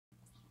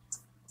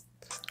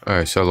All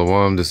right,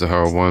 Shalom. This is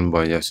Hara One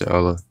by Yasha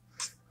Allah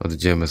of the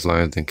GMS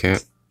Lions in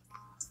Camp.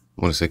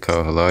 I want to say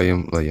Kal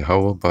Halayim La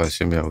Yahweh by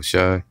Hashem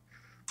Yahushai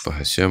by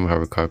Hashem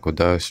Harakah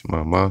Kodash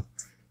Mama.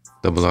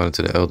 Double honor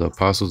to the elder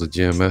apostles of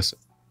GMS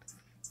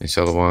and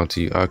Shalom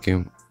to you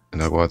Akim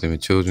and Agwatim and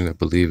children that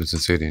believe in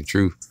sincerity and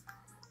truth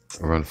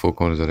around the four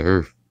corners of the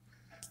earth.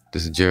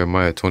 This is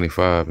Jeremiah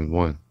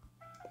 25:1.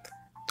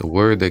 The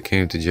word that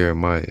came to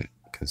Jeremiah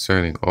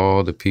concerning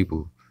all the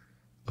people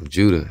of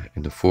Judah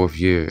in the 4th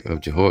year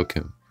of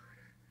Jehoiakim,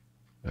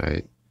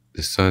 right,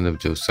 the son of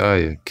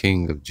Josiah,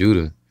 king of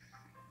Judah,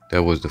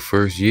 that was the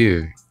 1st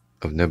year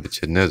of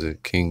Nebuchadnezzar,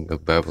 king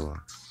of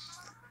Babylon.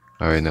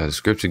 All right, now the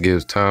scripture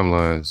gives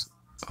timelines,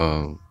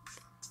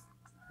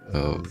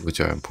 which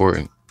are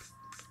important.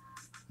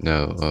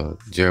 Now,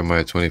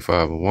 Jeremiah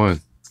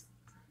 25:1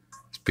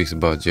 speaks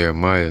about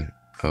Jeremiah,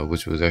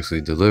 which was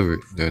actually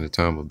delivered during the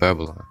time of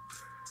Babylon.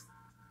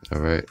 All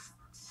right,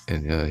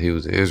 and he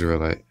was an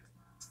Israelite.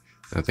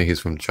 I think he's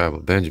from the tribe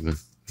of Benjamin,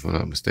 if I'm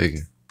not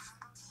mistaken.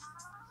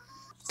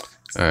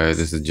 All right,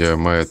 this is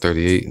Jeremiah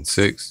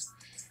 38:6.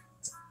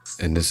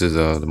 And this is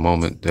the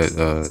moment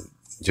that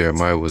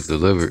Jeremiah was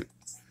delivered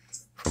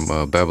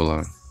from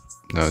Babylon.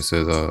 Now it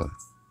says,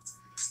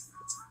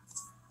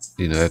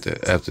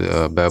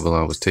 after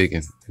Babylon was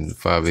taken in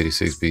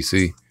 586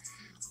 BC,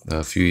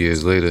 a few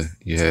years later,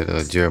 you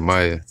had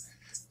Jeremiah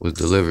was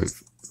delivered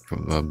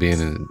from being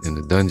in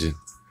the dungeon,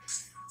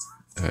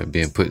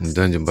 being put in the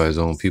dungeon by his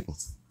own people.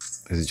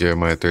 This is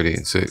Jeremiah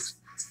 38:6.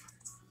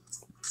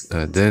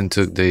 Then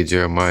took they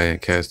Jeremiah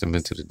and cast him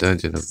into the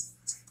dungeon of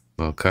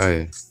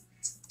Malchiah,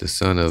 the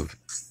son of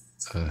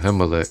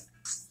Ahimelech,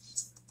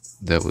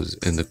 that was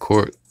in the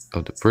court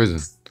of the prison.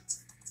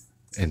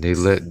 And they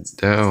let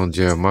down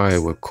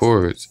Jeremiah with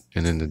cords,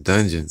 and in the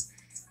dungeon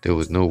there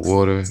was no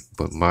water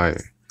but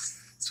mire.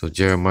 So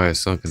Jeremiah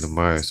sunk in the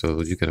mire.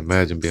 So you can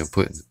imagine being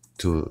put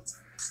into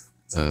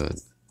a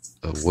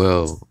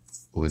well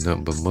with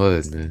nothing but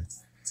mud, man.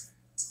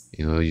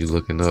 You know, you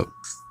looking up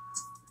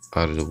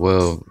out of the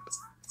well,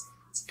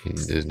 and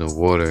there's no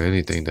water or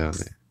anything down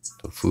there,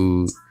 no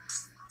food,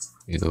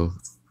 you know.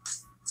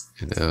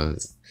 And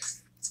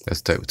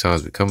that's the type of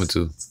times we're coming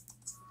to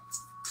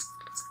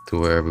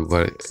where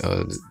everybody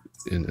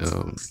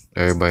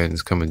everybody in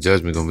this coming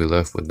judgment gonna be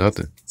left with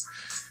nothing.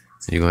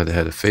 And you're gonna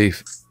have the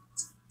faith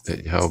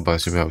that Yahweh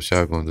Shem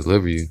Yahushua gonna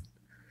deliver you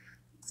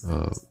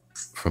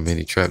from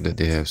any trap that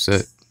they have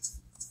set.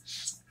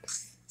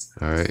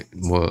 All right,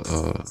 more.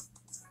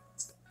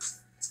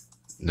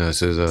 Now it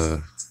says,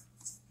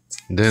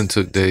 then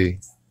took they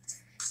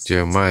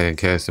Jeremiah and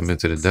cast him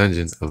into the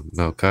dungeon of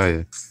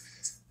Malchiah,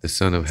 the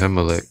son of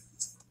Ahimelech,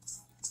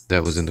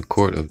 that was in the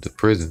court of the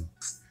prison.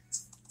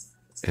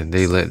 And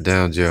they let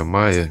down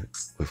Jeremiah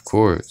with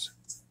cords,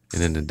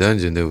 and in the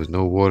dungeon there was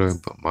no water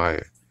but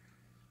mire.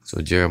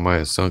 So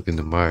Jeremiah sunk in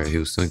the mire. He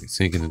was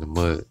sinking in the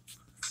mud.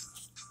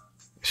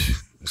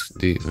 It's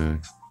deep,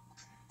 man.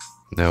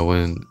 Now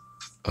when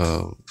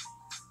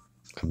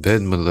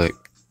Abed-Melech,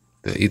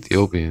 the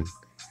Ethiopian,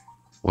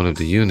 one of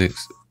the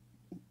eunuchs,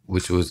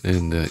 which was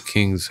in the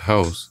king's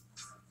house,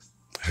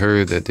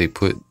 heard that they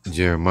put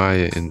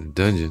Jeremiah in the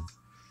dungeon,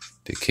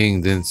 the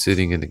king then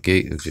sitting in the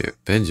gate of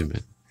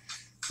Benjamin.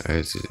 All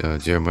right, so,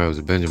 Jeremiah was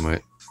a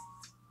Benjamite.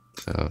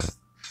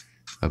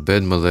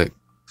 Abed-Melech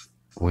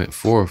went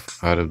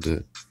forth out of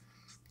the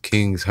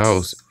king's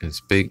house and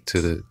spake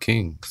to the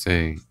king,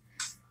 saying,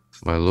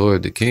 my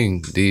lord the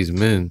king, these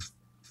men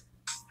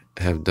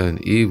have done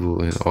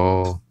evil in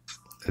all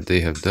that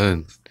they have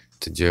done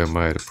to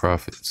Jeremiah the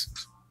prophet,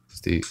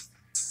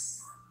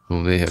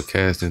 whom they have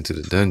cast into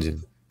the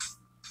dungeon,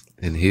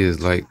 and he is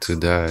like to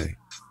die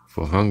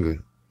for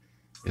hunger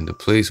in the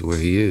place where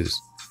he is,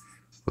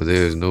 for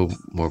there is no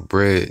more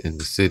bread in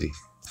the city.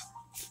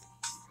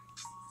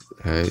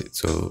 All right,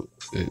 so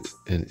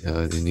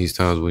in these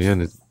times we're in,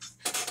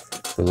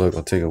 the Lord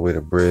gonna take away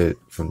the bread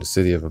from the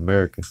city of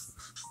America,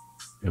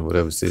 in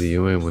whatever city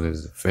you're in when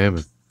there's a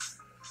famine.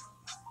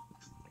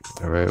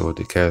 All right, or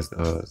they cast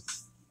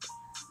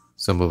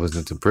some of us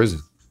into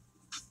prison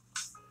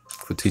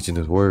for teaching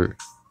His word,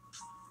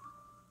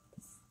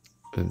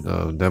 and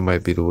that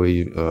might be the way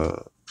you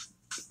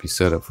be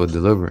set up for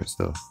deliverance,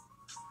 though.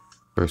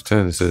 Verse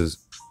 10, it says,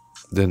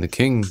 then the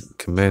king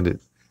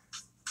commanded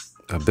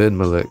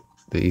Abed-Melech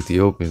the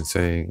Ethiopian,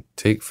 saying,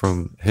 take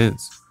from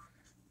hence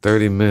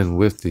 30 men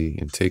with thee,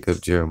 and take up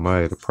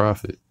Jeremiah the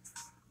prophet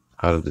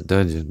out of the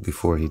dungeon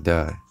before he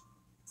die.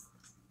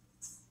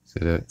 See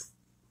that?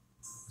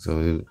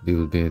 So he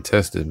was being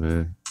tested,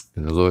 man.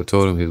 And the Lord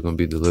told him he was going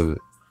to be delivered.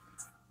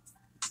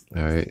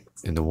 All right.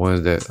 And the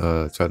ones that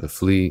tried to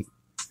flee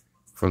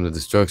from the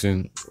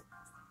destruction,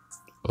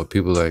 or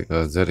people like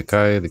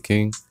Zedekiah, the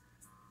king,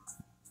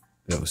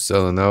 that was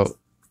selling out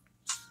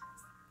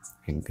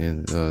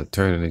and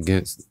turning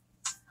against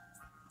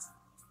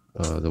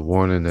the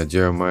warning that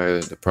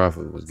Jeremiah the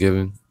prophet was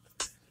given.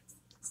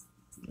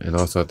 And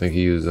also I think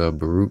he used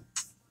Baruch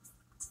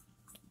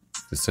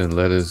to send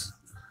letters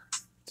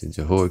to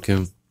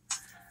Jehoiakim,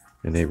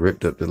 and they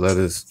ripped up the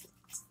letters.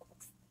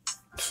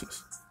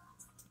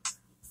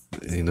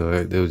 You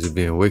know, they were just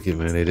being wicked,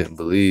 man. They didn't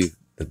believe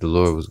that the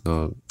Lord was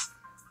gonna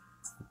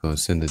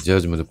send the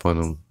judgment upon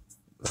them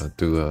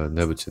through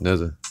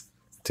Nebuchadnezzar,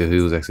 till he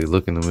was actually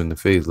looking them in the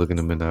face, looking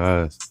them in the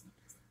eyes.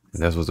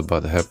 And that's what's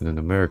about to happen in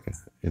America,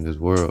 in this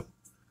world.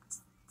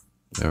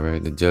 All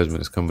right, the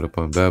judgment is coming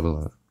upon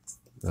Babylon,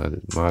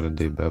 the modern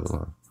day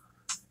Babylon.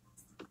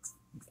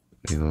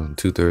 You know,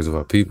 2/3 of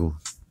our people.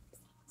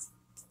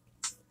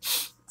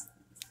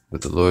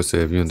 But the Lord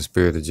said, if you're in the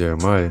spirit of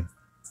Jeremiah,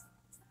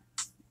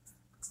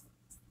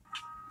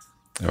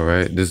 all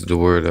right, this is the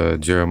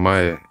word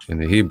Jeremiah in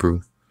the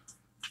Hebrew,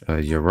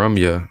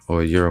 Yaramayah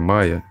or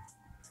Yaramayah,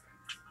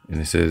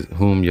 and it says,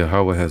 whom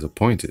Yahweh has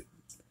appointed.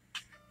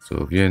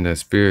 So if you're in that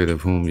spirit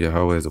of whom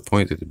Yahweh has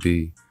appointed to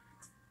be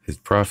his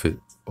prophet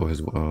or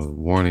his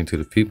warning to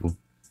the people,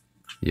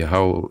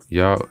 Yahweh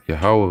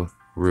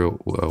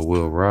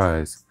will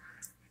rise,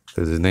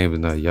 because his name is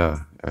not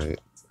Yah, all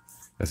right?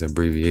 That's an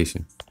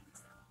abbreviation.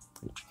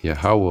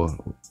 Yahweh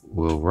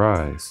will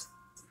rise.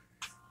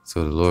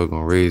 So the Lord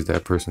gonna raise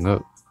that person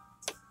up.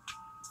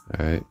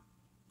 All right.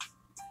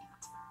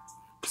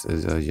 It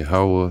says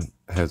Yahweh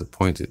has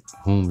appointed,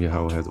 whom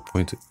Yahweh has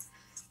appointed.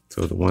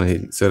 So the one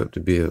he set up to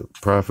be a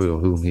prophet or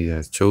whom he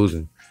has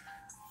chosen,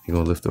 he's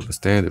gonna lift up a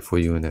standard for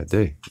you in that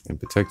day and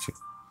protect you.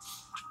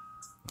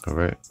 All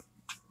right.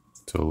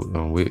 So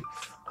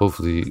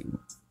hopefully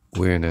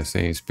we're in that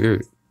same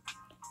spirit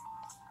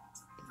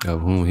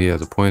of whom he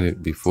has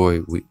appointed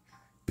before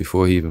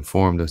he even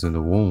formed us in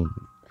the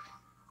womb,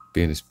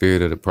 being the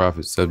spirit of the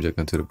prophets, subject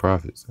unto the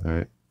prophets. All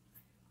right.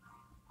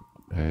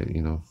 All right,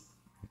 you know,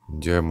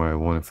 Jeremiah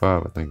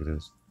 1:5, I think it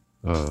is,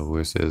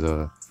 where it says,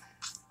 let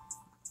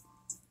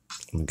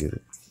me get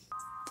it.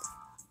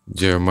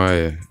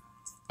 Jeremiah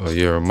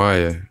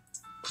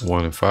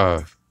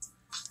 1:5.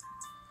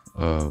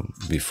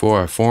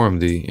 Before I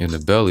formed thee in the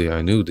belly,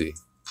 I knew thee.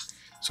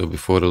 So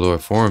before the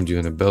Lord formed you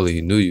in the belly,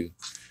 he knew you.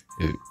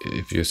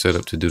 If you're set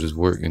up to do this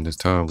work in this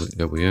time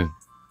that we're in,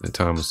 the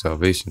time of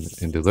salvation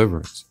and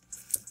deliverance.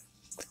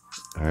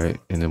 All right,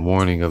 in the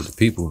warning of the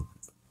people,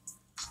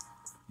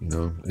 you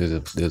know,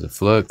 there's a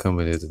flood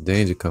coming, there's a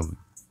danger coming,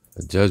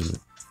 a judgment,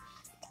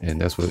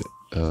 and that's what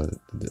the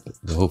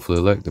hopeful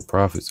elect, the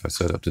prophets, are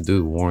set up to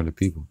do, warn the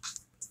people.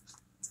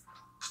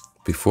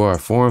 Before I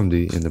formed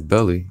thee in the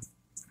belly,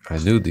 I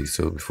knew thee.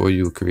 So before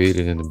you were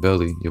created in the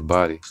belly, your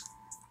body,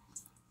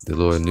 the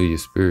Lord knew your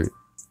spirit.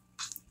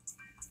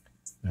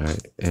 All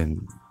right,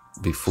 and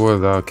before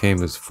thou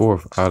camest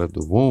forth out of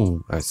the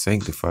womb, I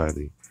sanctified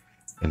thee,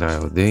 and I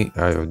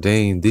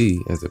ordained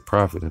thee as a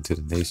prophet unto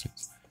the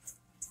nations.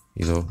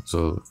 You know,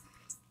 so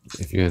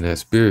if you're in that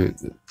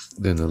spirit,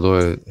 then the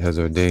Lord has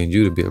ordained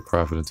you to be a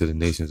prophet unto the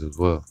nations as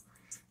well,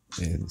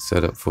 and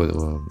set up for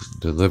the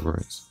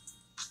deliverance.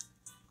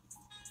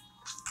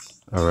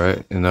 All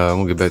right, and I'm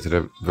gonna get back to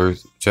that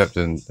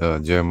chapter in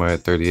Jeremiah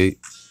 38,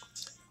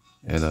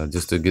 and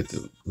just to get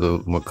a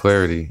little more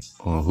clarity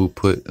on who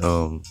put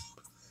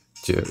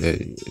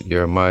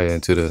Jeremiah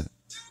into the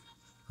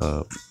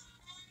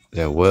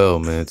that well,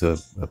 man, to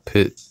a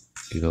pit,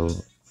 you know,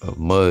 of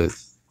mud,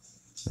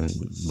 and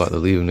about to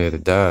leave him there to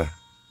die.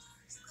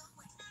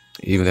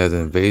 Even as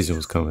an invasion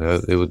was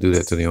coming, they would do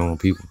that to their own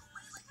people.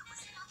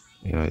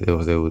 You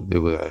know, they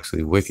were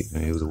actually wicked.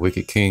 Man. He was a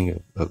wicked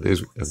king of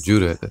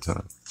Judah at that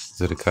time,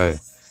 Zedekiah.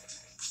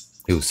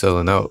 He was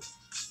selling out,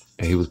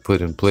 and he was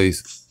put in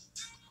place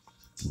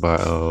by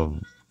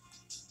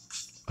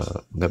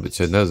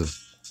Nebuchadnezzar,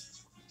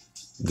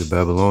 the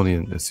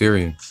Babylonian,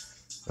 Assyrian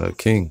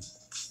king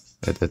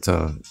at that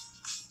time.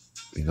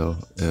 You know,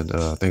 and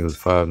I think it was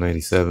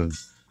 597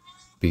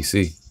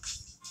 BC.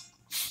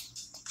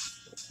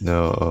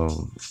 Now,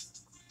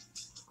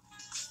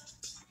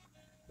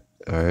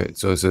 all right,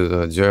 so it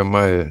says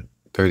Jeremiah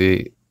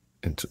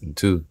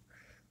 38:2.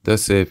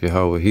 Thus saith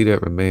Yahweh, he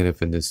that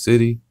remaineth in this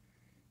city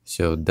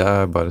shall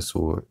die by the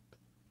sword.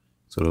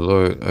 So the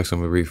Lord, actually,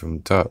 I'm going to read from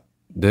the top.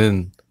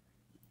 Then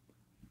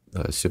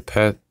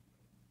Shephatiah,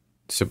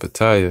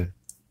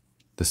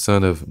 the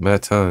son of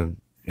Mattan,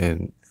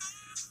 and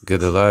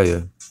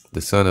Gedaliah,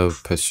 the son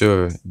of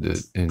Pashur,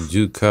 and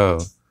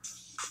Jukal,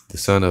 the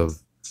son of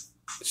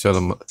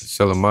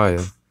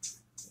Shelemiah,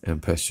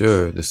 and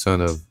Pashur, the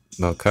son of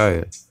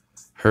Malchiah,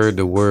 heard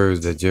the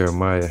words that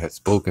Jeremiah had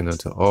spoken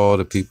unto all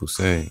the people,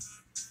 saying.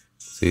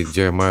 See,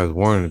 Jeremiah was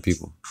warning the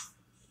people.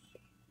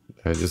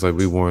 Right, just like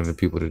we warn the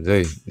people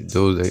today.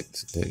 Those that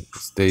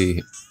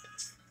stay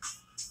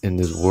in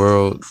this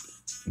world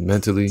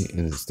mentally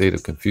in a state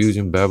of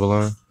confusion,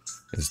 Babylon,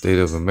 in the state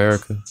of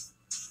America,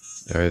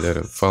 all right, that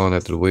are following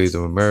after the ways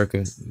of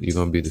America, you're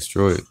going to be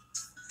destroyed.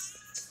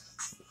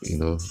 You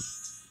know,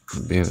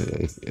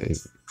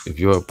 if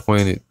you're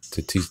appointed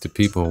to teach the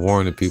people and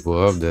warn the people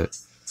of that,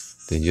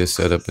 then you're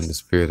set up in the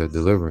spirit of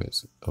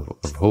deliverance, of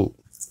hope.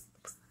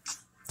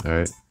 All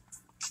right,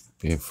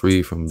 being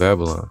free from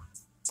Babylon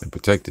and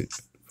protected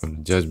from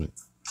the judgment.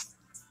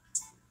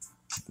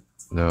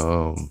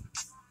 Now,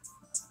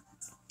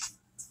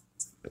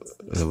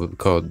 what we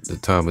call the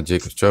time of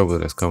Jacob's trouble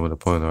that's coming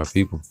upon our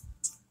people.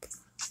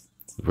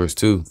 Verse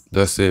 2,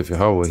 thus saith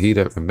Yahweh, he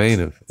that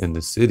remaineth in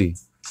the city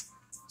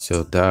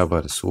shall die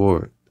by the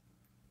sword,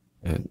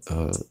 and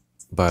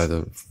by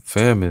the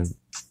famine,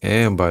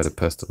 and by the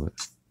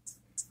pestilence.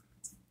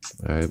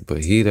 All right,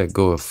 but he that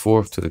goeth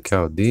forth to the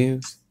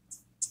Chaldeans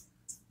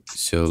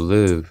shall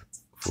live,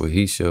 for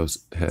he shall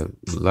have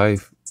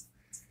life.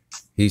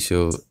 He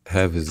shall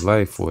have his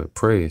life for a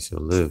prey and shall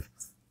live.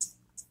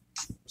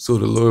 So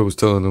the Lord was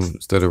telling them,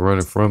 instead of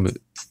running from it,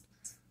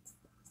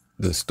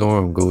 the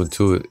storm, go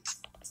into it.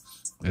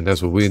 And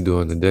that's what we're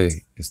doing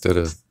today. Instead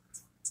of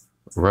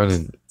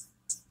running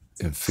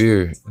in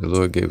fear, the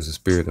Lord gave us a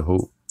spirit of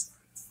hope,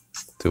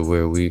 to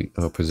where we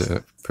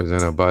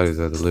present our bodies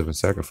as a living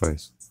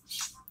sacrifice.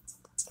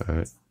 All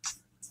right.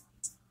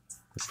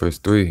 Verse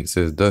 3, it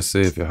says, Thus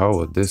saith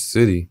Yahweh, this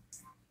city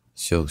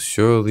shall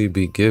surely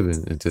be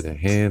given into the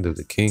hand of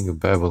the king of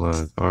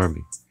Babylon's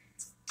army,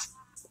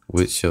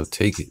 which shall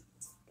take it.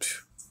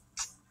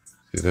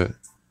 See that?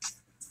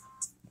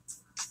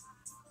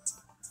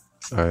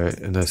 All right.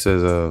 And that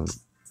says,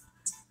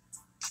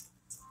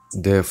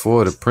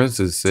 Therefore the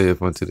princes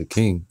saith unto the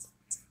king,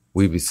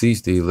 We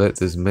beseech thee, let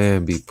this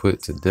man be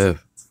put to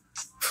death.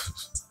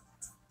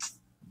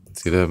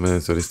 See that,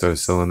 man? So they started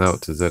selling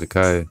out to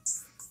Zedekiah,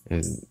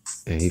 and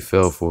he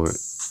fell for it.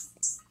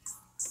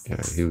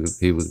 Yeah,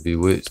 he was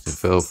bewitched and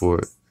fell for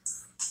it.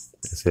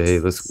 And said, "Hey,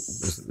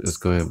 let's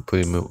go ahead and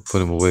put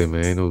him away,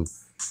 man. Ain't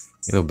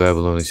no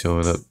Babylonian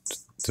showing up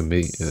to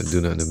me,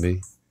 do nothing to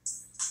me."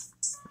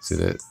 See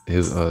that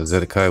his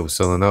Zedekiah was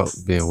selling out,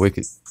 being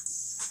wicked.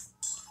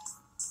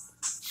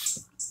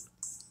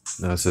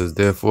 Now it says,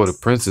 Therefore the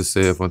princes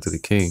saith unto the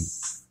king,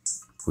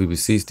 We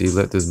beseech thee,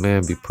 let this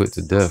man be put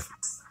to death.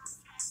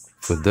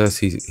 For thus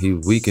he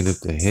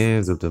weakeneth the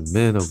hands of the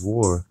men of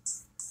war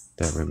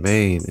that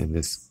remain in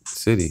this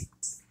city.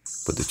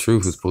 But the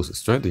truth is supposed to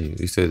strengthen you.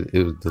 He said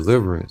it was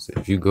deliverance.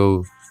 If you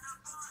go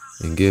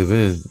and give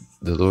in,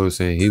 the Lord was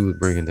saying he was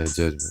bringing that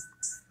judgment.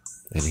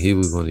 And he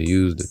was going to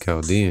use the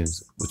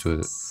Chaldeans, which were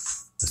the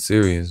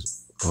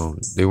Assyrians.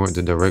 They weren't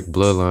the direct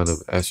bloodline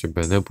of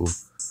Ashurbanipal,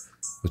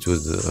 which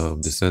was the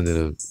descendant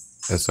of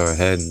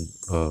Esarhaddon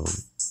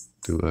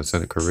through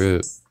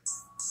Sennacherib.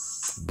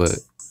 But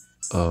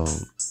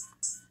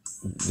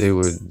they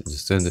were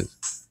descendants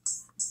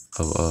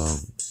of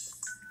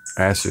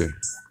Asher,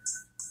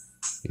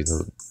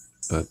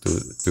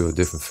 through a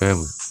different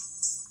family.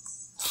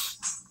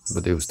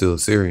 But they were still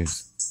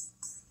Assyrians.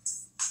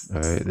 All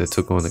right, that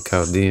took on the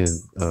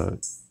Chaldean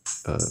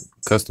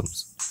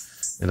customs.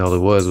 And all it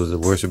was the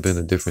worshiping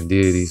of different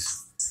deities.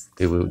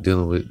 They were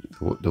dealing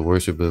with the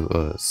worship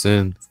of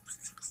sin.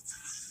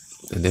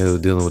 And they were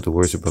dealing with the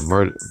worship of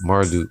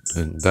Marduk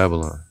in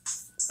Babylon.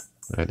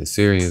 All right, the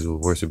Syrians were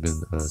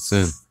worshiping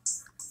sin.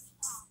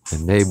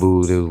 And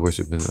Nabu, they were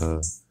worshiping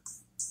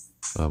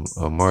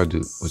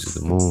Marduk, which is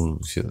the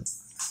moon shit.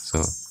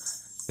 So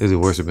they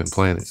were worshiping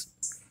planets.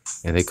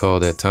 And they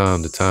called that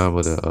time the time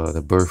of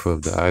the birth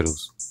of the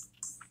idols.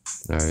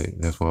 All right,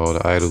 that's when all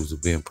the idols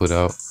were being put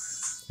out,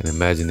 and the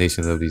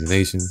imagination of these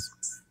nations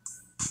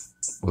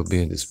were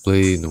being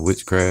displayed in the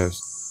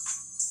witchcrafts.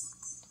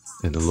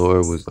 And the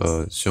Lord was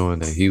showing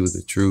that he was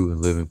the true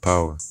and living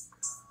power,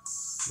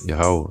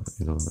 Yahweh,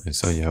 and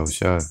Son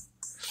Yahushua,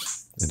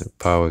 and the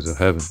powers of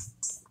heaven.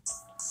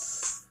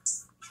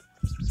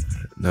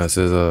 Now it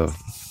says,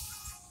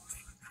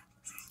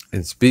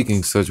 in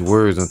speaking such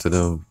words unto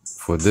them,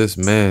 for this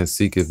man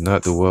seeketh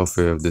not the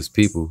welfare of this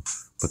people,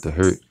 but the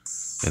hurt.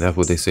 And that's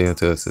what they say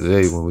unto us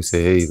today when we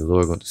say, hey, the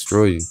Lord going to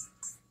destroy you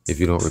if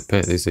you don't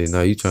repent. They say,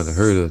 no, you trying to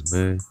hurt us,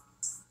 man.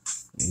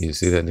 And you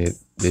see that, and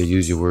they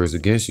use your words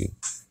against you.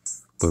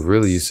 But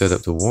really, you set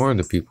up to warn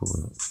the people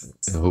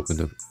and hoping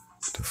to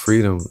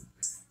free them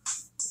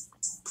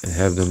and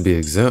have them be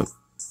exempt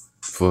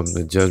from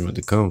the judgment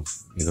to come,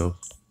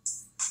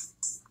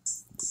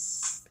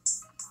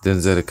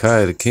 Then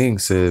Zedekiah the king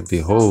said,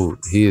 Behold,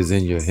 he is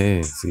in your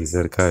hands. See,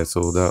 Zedekiah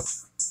sold out.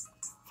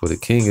 For the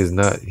king is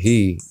not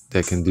he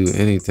that can do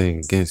anything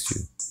against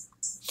you.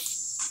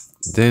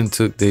 Then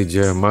took they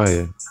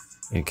Jeremiah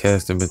and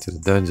cast him into the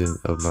dungeon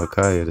of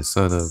Malchiah, the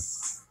son of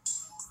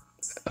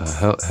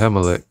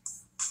Hamelech,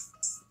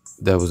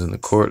 that was in the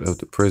court of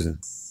the prison.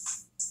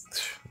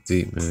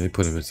 Deep, man. They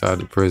put him inside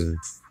the prison,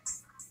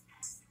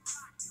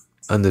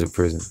 under the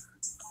prison.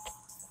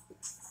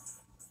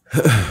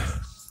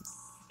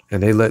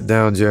 And they let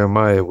down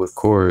Jeremiah with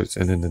cords,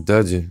 and in the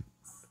dungeon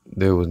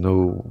there was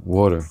no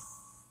water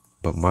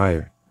but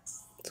mire.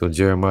 So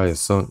Jeremiah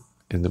sunk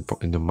in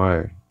the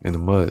mire, in the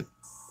mud.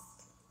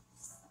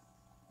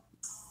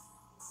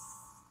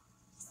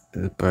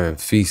 By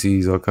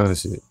feces, all kind of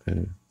shit,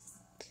 man.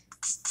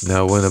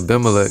 Now when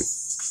Abimelech,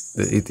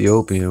 the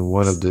Ethiopian,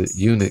 one of the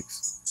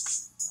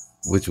eunuchs,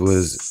 which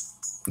was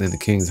in the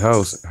king's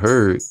house,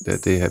 heard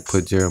that they had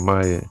put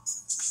Jeremiah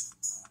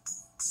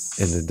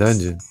in the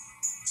dungeon,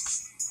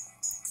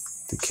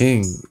 the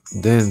king,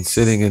 then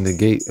sitting in the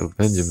gate of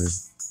Benjamin,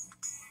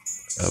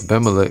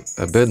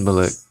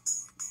 Abedmelech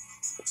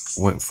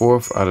went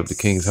forth out of the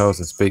king's house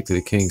and spake to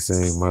the king,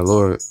 saying, My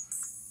lord,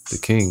 the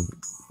king,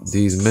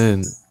 these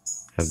men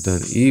have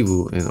done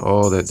evil in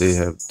all that they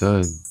have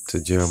done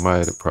to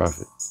Jeremiah the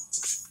prophet.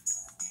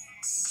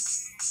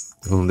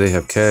 whom they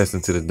have cast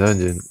into the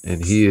dungeon,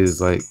 and he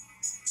is like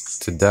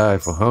to die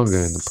for hunger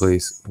in the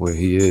place where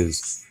he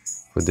is,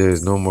 for there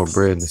is no more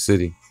bread in the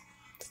city.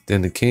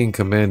 Then the king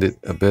commanded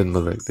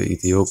Ebed-melech the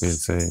Ethiopian,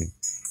 saying,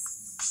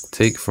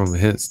 Take from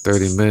hence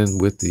 30 men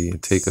with thee,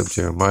 and take up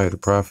Jeremiah the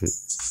prophet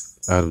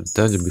out of the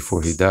dungeon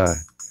before he die.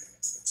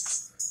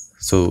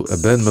 So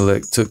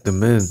Ebed-melech took the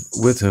men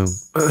with him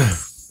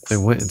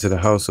and went into the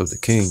house of the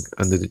king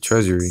under the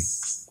treasury,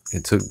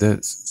 and took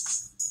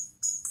thence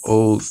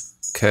old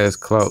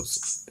cast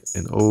clouts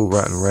and old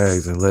rotten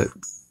rags, and let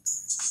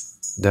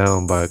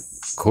down by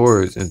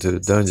cords into the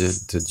dungeon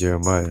to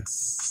Jeremiah.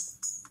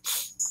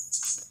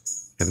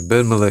 And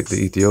Ebed-melech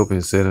the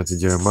Ethiopian said unto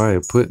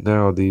Jeremiah, Put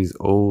now these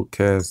old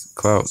cast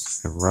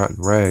clouts and rotten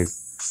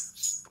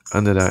rags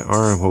under thy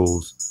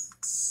armholes,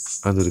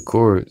 under the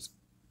cords.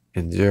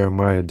 And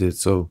Jeremiah did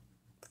so.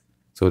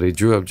 So they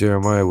drew up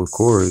Jeremiah with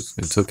cords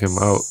and took him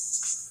out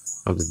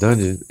of the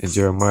dungeon, and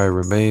Jeremiah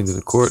remained in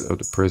the court of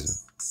the prison.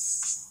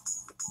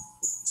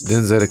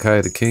 Then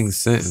Zedekiah the king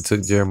sent and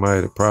took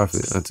Jeremiah the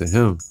prophet unto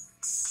him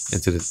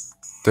into the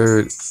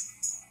third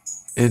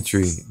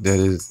entry that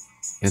is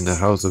in the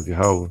house of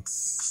Yahweh,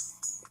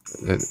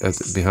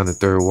 behind the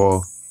third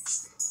wall.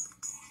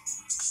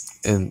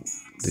 And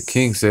the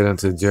king said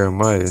unto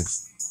Jeremiah,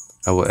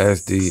 I will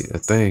ask thee a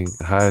thing,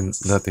 hide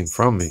nothing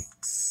from me.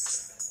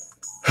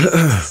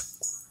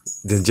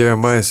 Then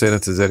Jeremiah said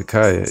unto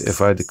Zedekiah,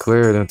 If I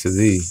declare it unto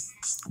thee,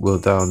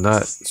 wilt thou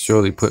not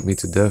surely put me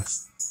to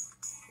death?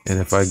 And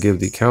if I give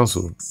thee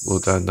counsel,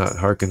 wilt thou not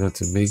hearken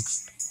unto me?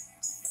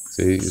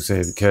 See, you're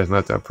saying, cast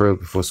not thy pearls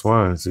before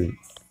swine. See,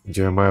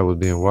 Jeremiah was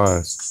being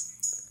wise.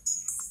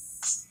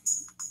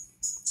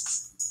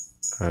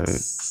 All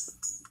right.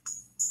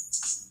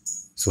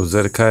 So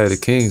Zedekiah the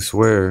king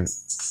sware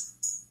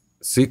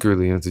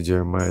secretly unto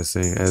Jeremiah,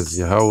 saying, As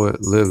Yahweh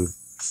liveth,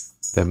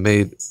 that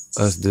made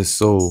us this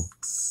soul,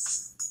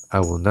 I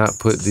will not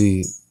put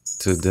thee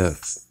to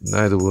death,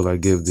 neither will I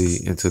give thee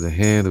into the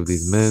hand of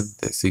these men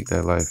that seek thy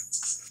life.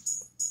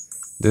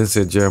 Then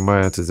said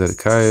Jeremiah unto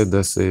Zedekiah,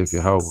 Thus saith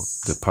Yahweh,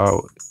 the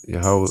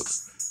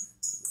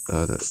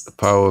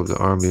power of the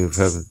army of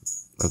heaven,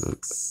 of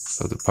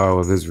the power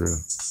of Israel.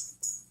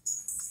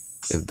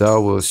 If thou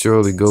wilt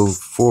surely go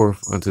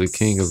forth unto the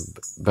king of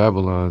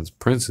Babylon's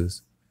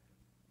princes,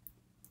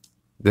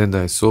 then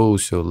thy soul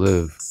shall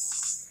live,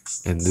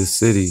 and this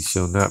city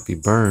shall not be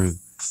burned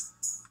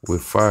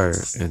with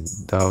fire, and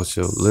thou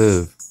shalt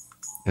live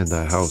in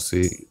thy house.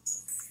 See,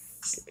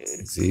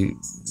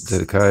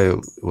 Zedekiah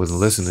wasn't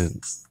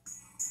listening.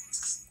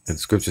 And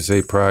scripture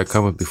say pride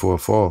cometh before a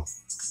fall.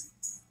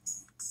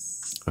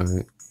 All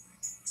right.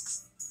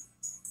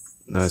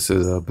 Now it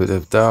says, But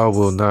if thou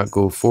wilt not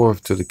go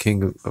forth to the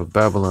king of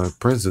Babylon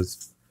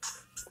princes,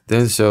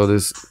 then shall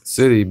this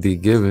city be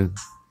given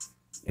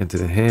into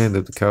the hand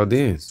of the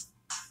Chaldeans,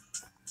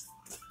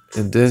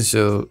 and they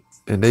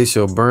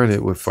shall burn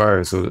it with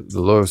fire. So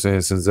the Lord was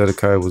saying, since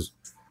Zedekiah was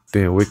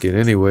being wicked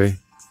anyway,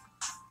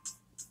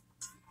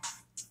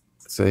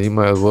 so he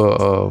might as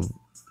well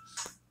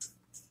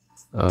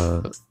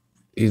have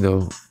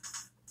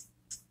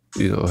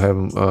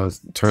him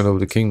turn over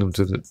the kingdom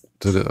to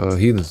the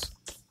heathens.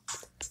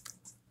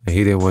 And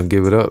he didn't want to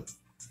give it up.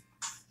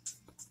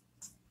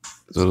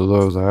 So the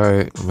Lord was like, all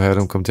right, I'm gonna have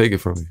them come take it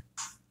from you.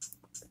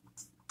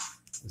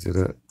 See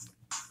that?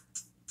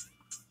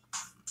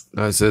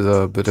 Now it says,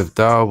 But if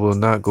thou wilt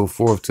not go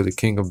forth to the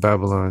king of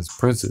Babylon's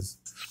princes,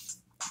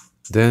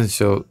 then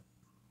shall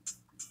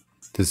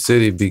the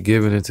city be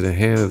given into the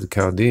hand of the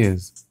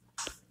Chaldeans.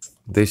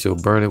 They shall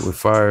burn it with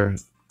fire,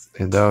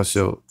 and thou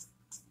shalt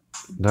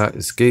not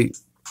escape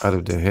out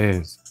of their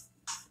hands.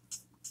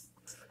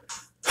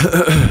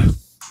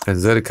 And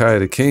Zedekiah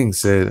the king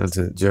said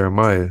unto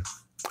Jeremiah,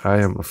 I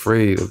am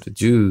afraid of the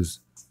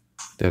Jews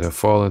that have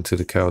fallen to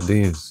the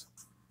Chaldeans,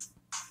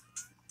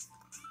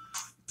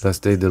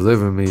 lest they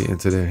deliver me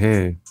into their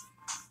hand,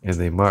 and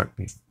they mock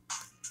me.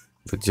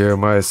 But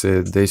Jeremiah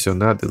said, They shall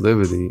not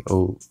deliver thee.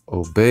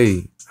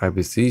 Obey, I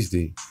beseech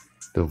thee,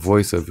 the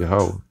voice of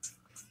Yahweh.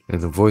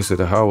 And the voice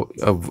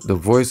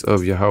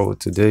of Yahweh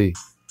today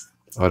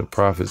are the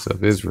prophets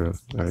of Israel,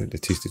 right,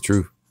 that teach the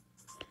truth,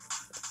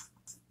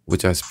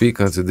 which I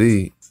speak unto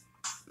thee.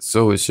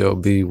 So it shall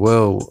be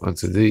well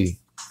unto thee,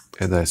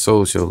 and thy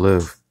soul shall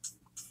live.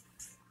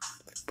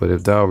 But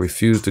if thou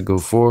refuse to go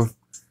forth,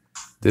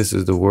 this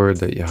is the word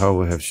that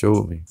Yahweh hath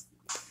showed me.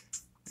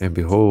 And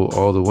behold,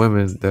 all the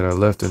women that are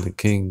left in the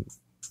king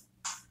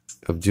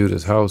of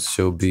Judah's house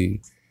shall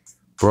be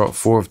brought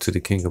forth to the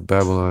king of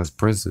Babylon's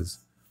princes.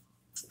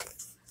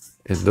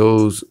 And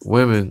those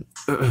women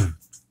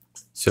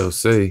shall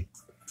say,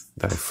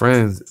 Thy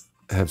friends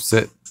have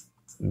set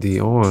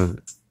thee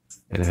on,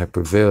 and have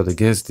prevailed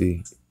against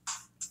thee.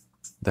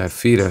 Thy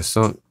feet are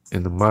sunk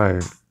in the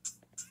mire,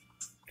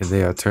 and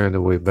they are turned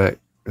away back.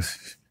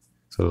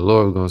 So the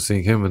Lord is going to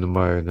sink him in the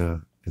mire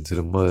now, into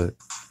the mud.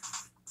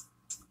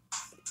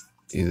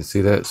 You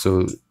see that?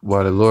 So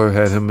while the Lord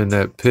had him in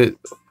that pit,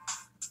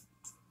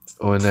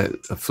 or in that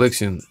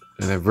affliction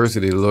and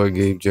adversity, the Lord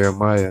gave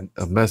Jeremiah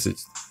a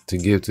message to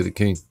give to the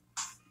king.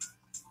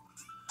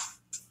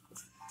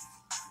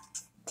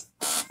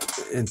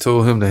 and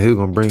told him that he was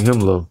gonna bring him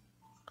low.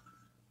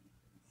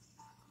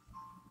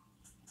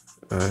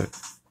 All right.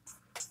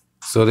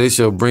 So they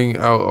shall bring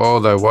out all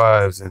thy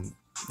wives and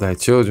thy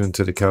children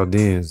to the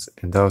Chaldeans,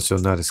 and thou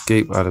shalt not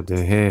escape out of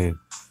their hand,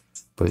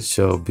 but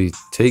shall be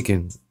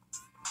taken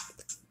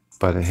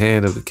by the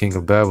hand of the king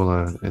of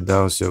Babylon, and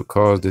thou shalt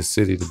cause this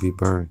city to be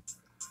burned.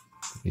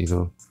 You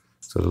know,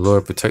 so the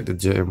Lord protected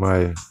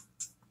Jeremiah.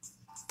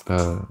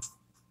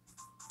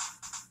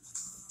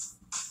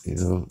 You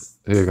know,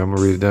 here, I'm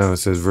gonna read it down. It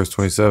says, verse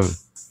 27.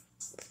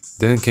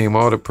 Then came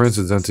all the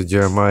princes unto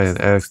Jeremiah and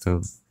asked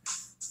him,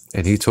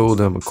 and he told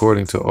them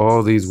according to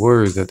all these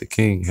words that the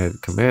king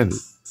had commanded.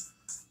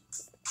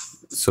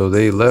 So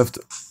they left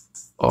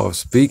off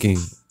speaking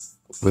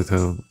with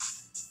him,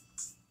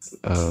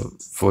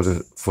 for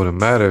the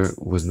matter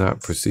was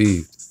not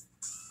perceived.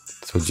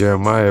 So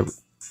Jeremiah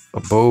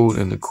abode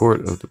in the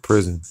court of the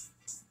prison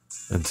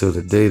until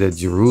the day that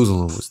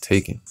Jerusalem was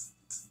taken.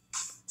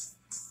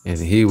 And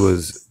he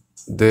was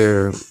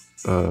there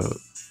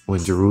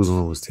when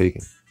Jerusalem was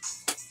taken.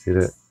 See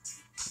that?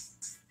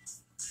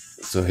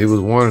 So he was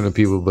warning the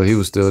people, but he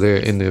was still there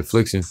in the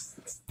affliction.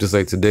 Just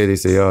like today, they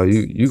say, "Oh,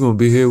 you gonna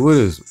be here with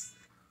us?"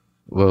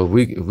 Well,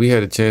 if we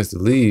had a chance to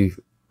leave,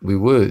 we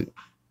would,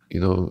 you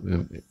know,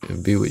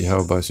 and be with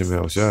Yahweh B'Shem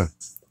Yahushua.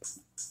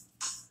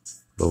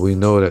 But we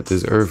know that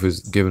this earth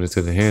is given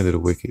into the hand of the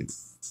wicked.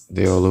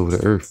 They're all over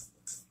the earth,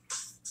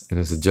 and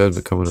it's a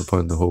judgment coming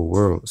upon the whole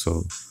world.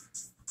 So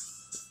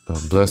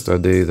blessed are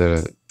they that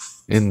are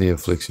in the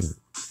affliction,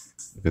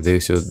 because they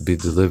shall be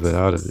delivered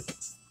out of it.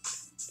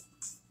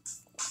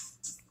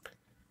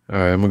 All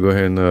right, I'm gonna go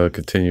ahead and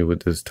continue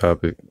with this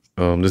topic.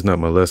 This is not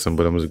my lesson,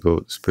 but I'm gonna go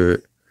with the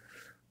spirit.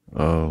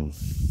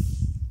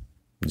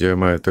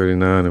 Jeremiah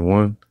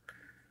 39:1.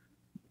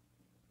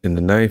 In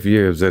the 9th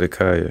year of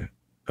Zedekiah,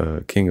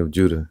 king of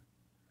Judah,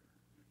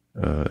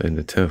 in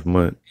the 10th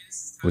month,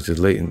 which is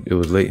late. It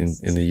was late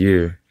in the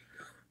year.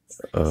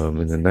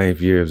 In the 9th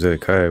year of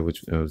Zedekiah,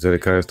 which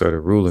Zedekiah started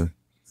ruling,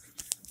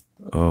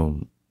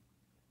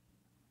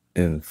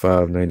 in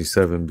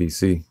 597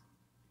 BC.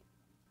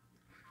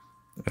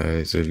 All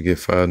right, so if you get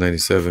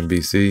 597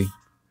 BC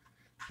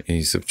and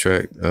you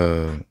subtract,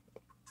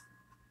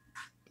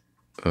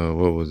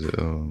 what was it?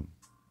 All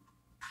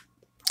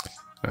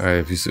right,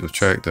 if you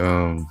subtract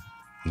 9,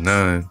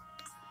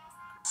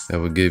 that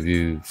would give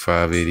you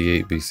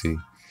 588 BC.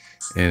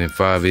 And in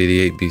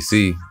 588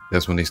 BC,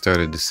 that's when they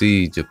started the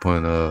siege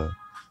upon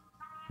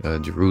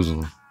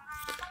Jerusalem.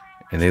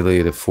 And they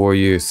laid a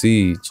 4-year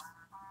siege.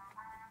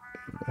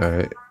 All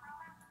right.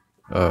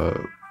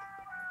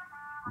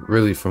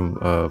 Really from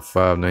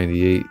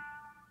 598,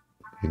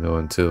 you know,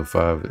 until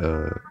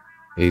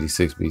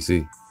 586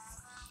 BC.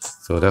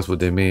 So that's what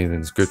they mean in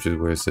the scriptures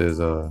where it says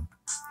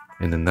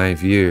in the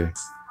 9th year,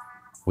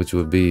 which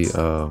would be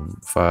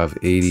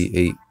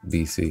 588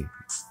 BC.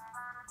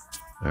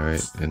 All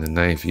right, in the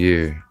 9th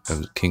year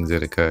of King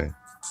Zedekiah.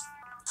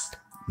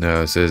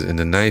 Now it says in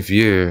the 9th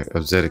year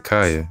of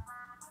Zedekiah,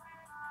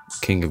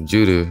 king of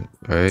Judah,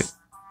 right?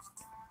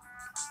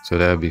 So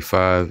that would be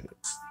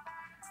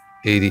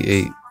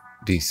 588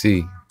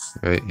 BC,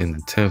 right? In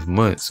the 10th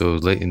month, so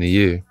late in the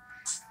year,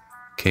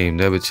 came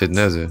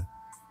Nebuchadnezzar,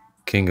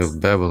 king of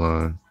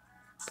Babylon,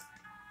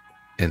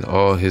 and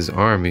all his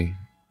army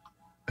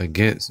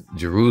against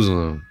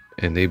Jerusalem,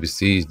 and they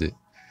besieged it.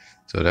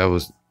 So that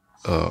was,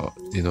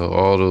 you know,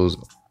 all those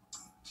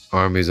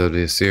armies of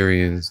the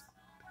Assyrians,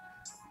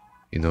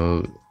 you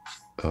know,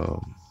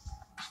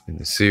 and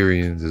the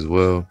Syrians as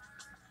well,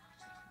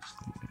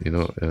 you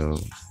know,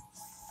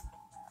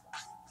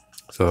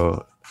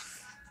 so,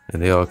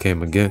 and they all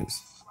came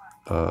against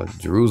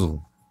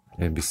Jerusalem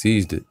and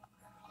besieged it.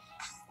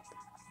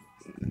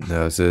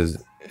 Now it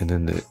says, and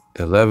in the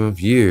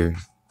 11th year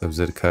of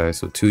Zedekiah,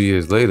 so 2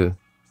 years later,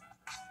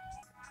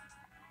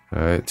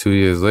 all right, 2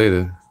 years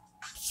later,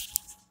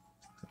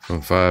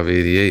 from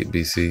 588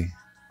 BC,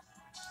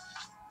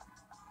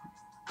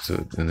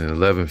 so in the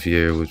 11th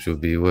year, which will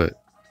be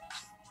what?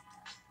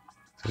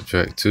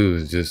 Subtract 2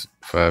 is just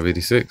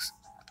 586.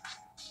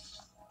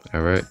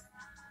 All right.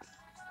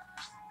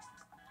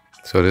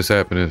 So this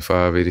happened in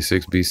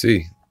 586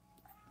 BC.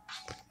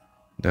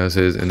 Now it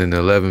says, and in the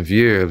 11th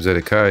year of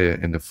Zedekiah,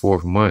 in the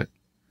 4th month,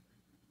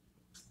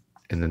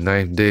 in the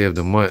 9th day of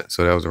the month,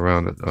 so that was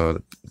around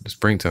the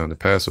springtime, the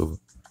Passover,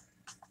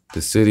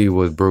 the city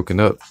was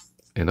broken up,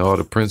 and all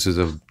the princes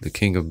of the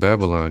king of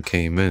Babylon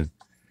came in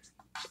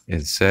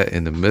and sat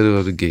in the middle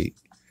of the gate.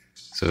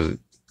 So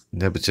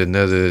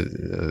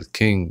Nebuchadnezzar,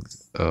 king,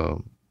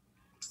 and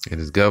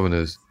his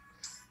governors,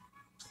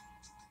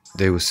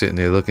 they were sitting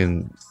there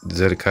looking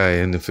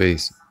Zedekiah in the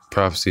face.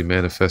 Prophecy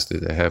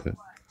manifested that happened.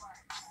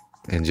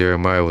 And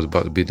Jeremiah was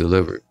about to be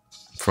delivered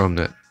from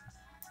that.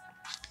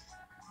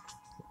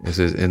 It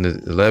says, in the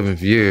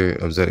 11th year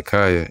of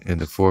Zedekiah, in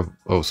the 4th,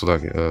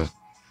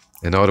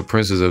 and all the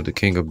princes of the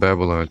king of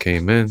Babylon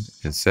came in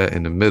and sat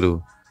in the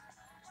middle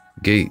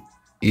gate,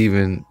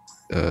 even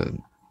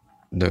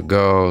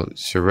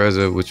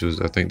Nergal-Sharezer, which was,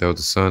 I think that was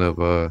the son of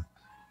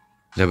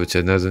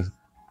Nebuchadnezzar,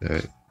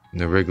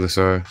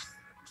 Neriglissar,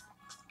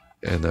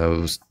 and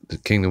the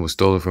kingdom was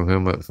stolen from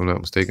him, if I'm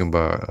not mistaken,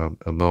 by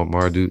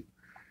Marduk,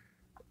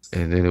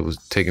 and then it was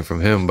taken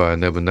from him by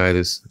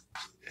Nabonidus,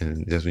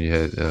 and that's when you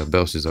had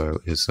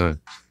Belshazzar, his son.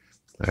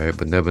 All right,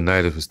 but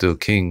Nabonidus was still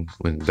king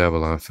when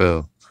Babylon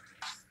fell.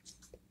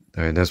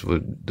 All right, that's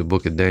what the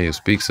book of Daniel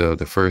speaks of.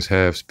 The first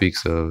half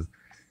speaks of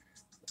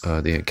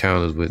the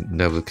encounters with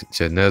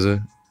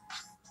Nebuchadnezzar,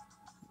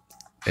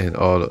 and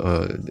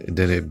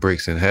then it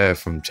breaks in half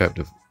from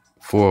chapter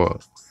 4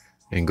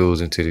 and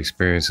goes into the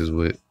experiences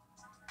with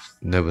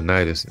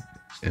Nabonidus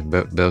and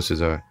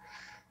Belshazzar.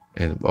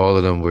 And all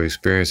of them were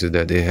experiences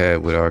that they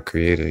had with our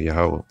Creator,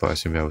 Yahweh,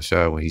 Ba'ashem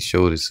Yahushua, when He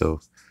showed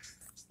Himself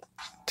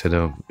to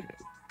them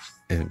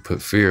and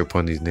put fear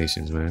upon these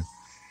nations, man,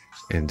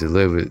 and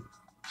delivered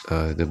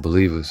the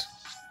believers.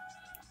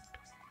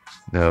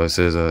 Now it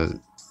says,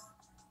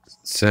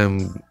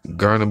 Sem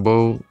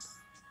Garnabo,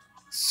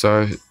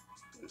 Sar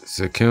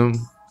Sekim,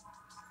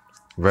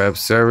 Rab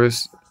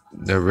Saris,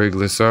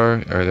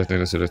 Negriglissar, all right, I think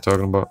that's what they're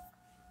talking about.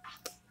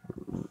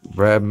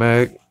 Rab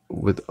Mag,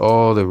 with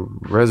all the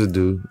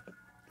residue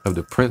of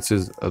the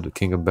princes of the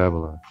king of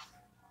Babylon.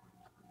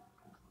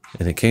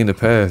 And it came to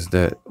pass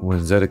that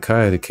when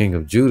Zedekiah the king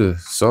of Judah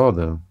saw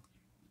them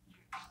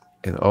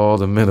and all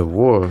the men of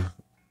war,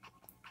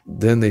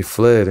 then they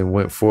fled and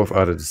went forth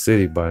out of the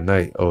city by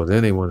night. Oh,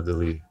 then they wanted to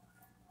leave.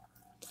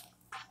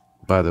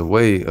 By the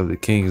way of the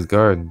king's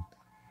garden,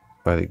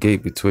 by the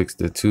gate betwixt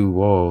the two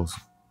walls,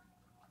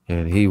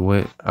 and he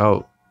went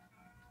out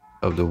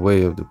of the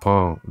way of the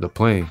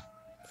plain.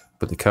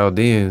 But the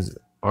Chaldeans'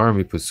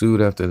 army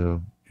pursued after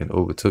them and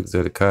overtook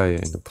Zedekiah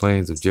in the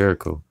plains of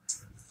Jericho.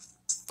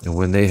 And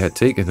when they had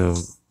taken him,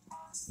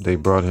 they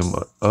brought him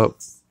up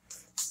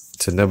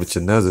to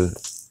Nebuchadnezzar,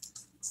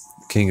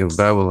 king of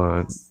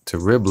Babylon, to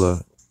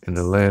Riblah in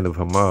the land of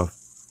Hamath,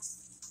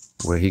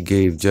 where he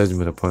gave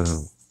judgment upon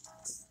him.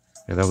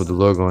 And that was the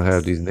Lord going to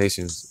have these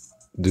nations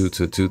do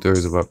to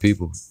 2/3 of our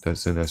people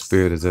that's in that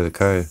spirit of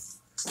Zedekiah.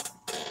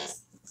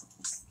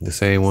 The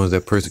same ones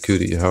that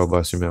persecuted Yahweh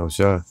Ba'ashem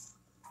Yahushua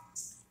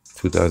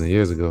 2,000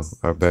 years ago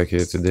are back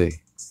here today.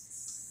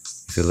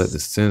 He said, let the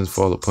sins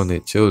fall upon their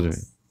children.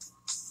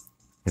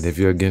 And if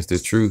you're against the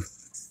truth,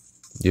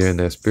 you're in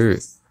that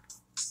spirit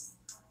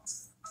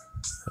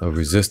of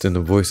resisting the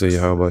voice of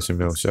Yahweh Ba'ashem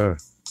Yahushua.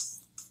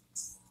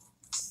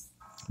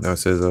 Now it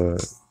says,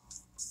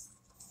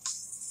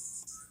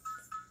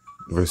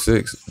 verse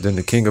 6, then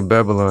the king of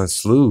Babylon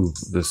slew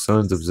the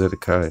sons of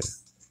Zedekiah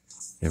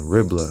in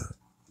Riblah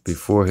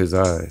before his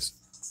eyes.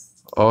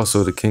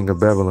 Also the king of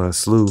Babylon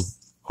slew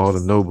all the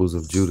nobles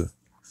of Judah.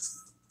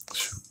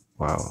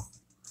 Wow.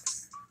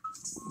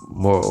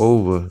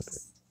 Moreover,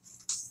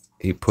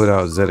 he put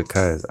out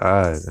Zedekiah's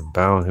eyes and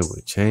bound him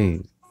with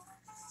chains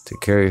to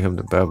carry him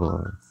to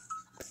Babylon.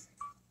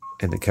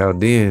 And the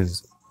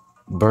Chaldeans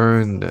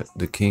burned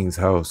the king's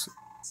house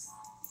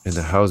and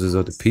the houses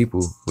of the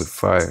people with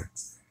fire,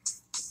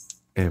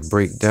 and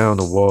break down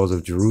the walls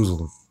of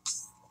Jerusalem.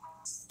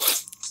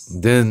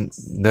 Then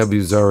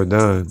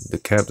Nebuzaradan, the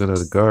captain of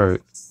the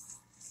guard,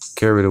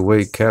 carried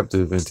away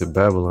captive into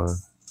Babylon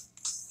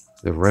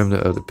the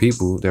remnant of the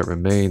people that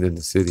remained in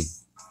the city,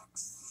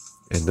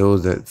 and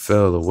those that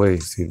fell away.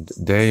 See,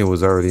 Daniel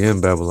was already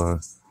in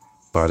Babylon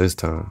by this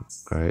time,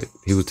 right?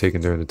 He was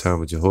taken during the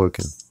time of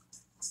Jehoiakim,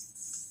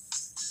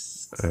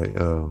 right,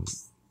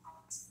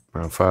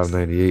 around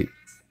 598.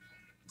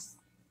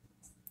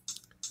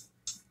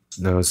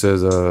 Now it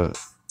says,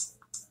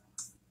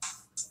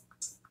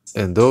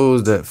 and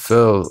those that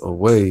fell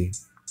away,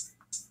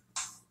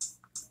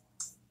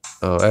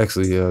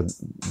 actually,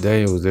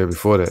 Daniel was there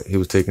before that. He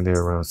was taken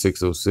there around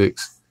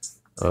 606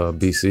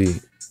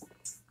 BC,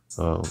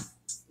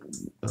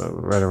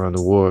 right around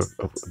the war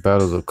of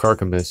battles of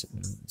Carchemish,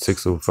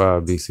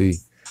 605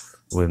 BC,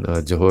 when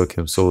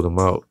Jehoiakim sold them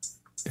out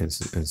and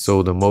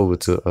sold them over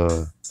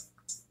to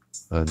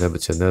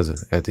Nebuchadnezzar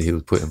after he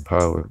was put in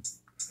power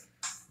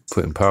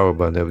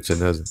by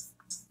Nebuchadnezzar,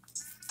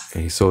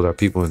 and he sold our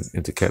people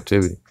into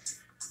captivity.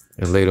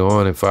 And later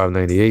on in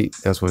 598,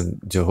 that's when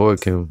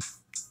Jehoiakim,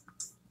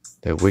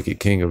 that wicked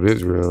king of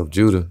Israel, of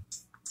Judah,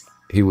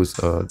 he was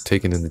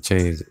taken into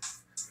chains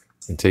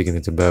and taken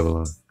into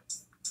Babylon.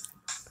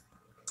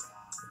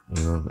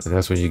 You know, and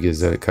that's when you get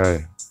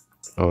Zedekiah.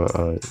 Or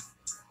I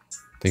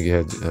think you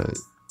had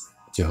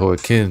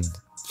Jehoiakim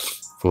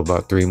for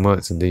about 3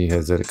 months, and then you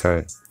had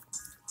Zedekiah.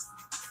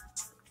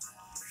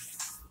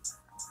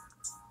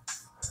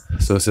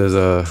 So it says,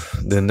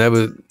 then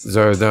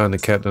Nebuzaradan, the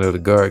captain of the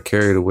guard,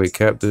 carried away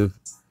captive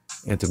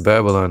into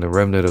Babylon the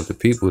remnant of the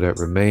people that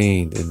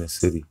remained in the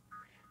city,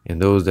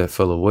 and those that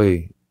fell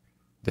away,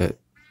 that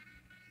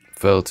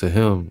fell to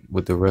him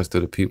with the rest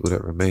of the people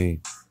that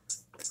remained.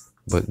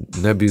 But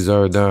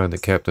Nebuzaradan, the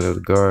captain of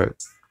the guard,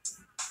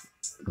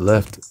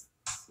 left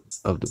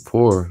of the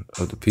poor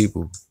of the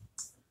people,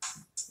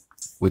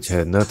 which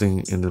had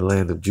nothing in the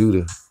land of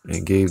Judah,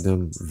 and gave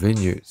them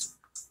vineyards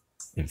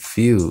and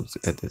fields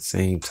at the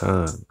same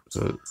time.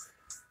 So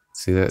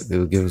see that they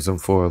were giving some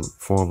form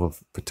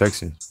of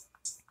protection,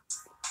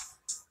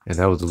 and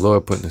that was the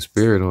Lord putting the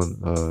spirit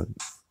on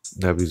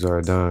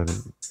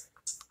Nebuzaradan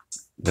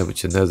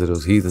Nebuchadnezzar,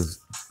 those heathens,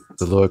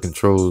 the Lord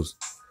controls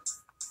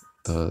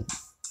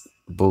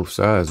both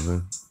sides,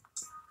 man.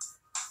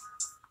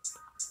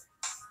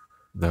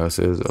 Now it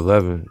says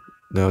 11.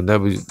 Now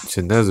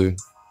Nebuchadnezzar,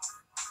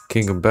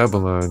 king of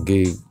Babylon,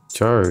 gave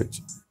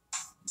charge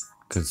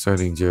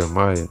concerning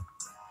Jeremiah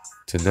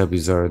to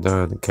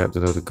Nebuzaradan, the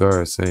captain of the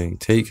guard, saying,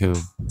 take him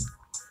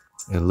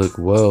and look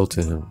well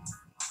to him,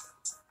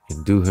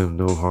 and do him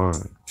no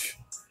harm,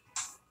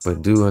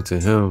 but do unto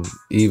him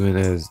even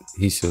as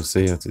he shall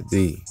say unto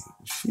thee.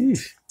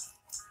 Sheesh.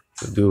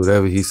 So do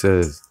whatever he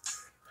says.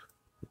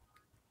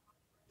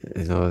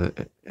 You know,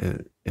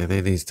 and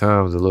in these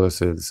times, the Lord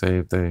said the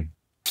same thing.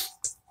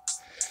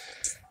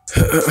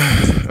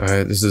 All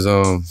right, this is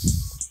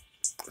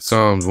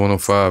Psalms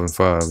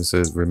 105:5. It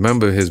says,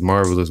 remember his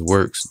marvelous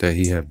works that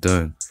he have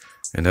done.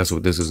 And that's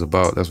what this is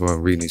about. That's why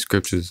I'm reading these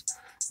scriptures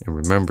in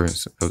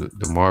remembrance of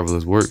the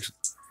marvelous works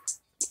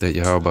that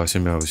Yahweh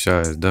Shem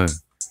Yahushua has done,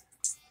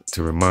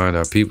 to remind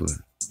our people,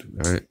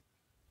 right?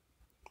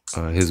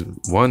 His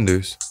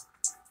wonders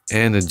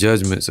and the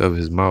judgments of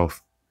his mouth.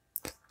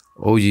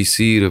 O ye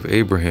seed of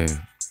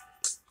Abraham,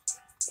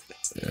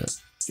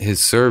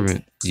 his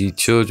servant, ye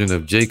children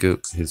of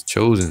Jacob, his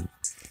chosen.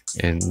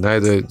 And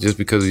neither just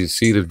because of the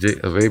seed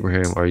of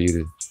Abraham are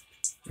you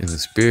in the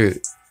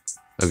spirit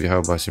of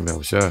Yahweh Shem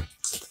Yahushua,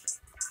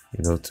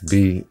 you know, to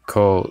be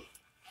called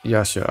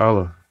Yasha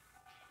Allah,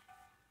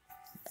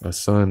 a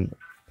son,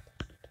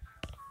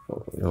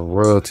 a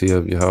royalty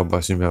of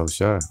Yahweh Shem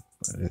Yahushua,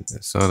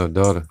 a son or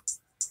daughter.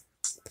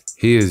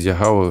 He is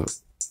Yahweh,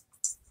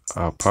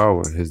 our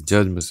power. His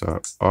judgments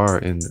are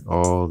in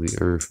all the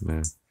earth,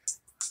 man.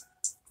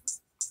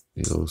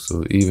 You know,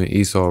 so even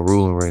Esau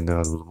ruling right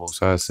now, the Most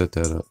High set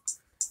that up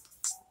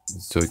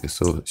so he can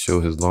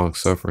show his long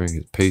suffering,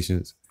 his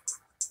patience,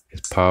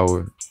 his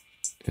power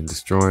in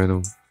destroying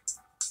them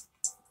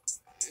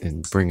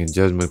and bringing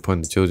judgment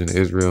upon the children of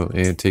Israel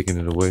and taking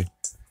it away.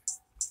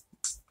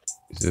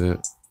 You see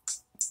that?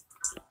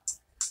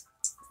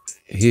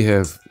 He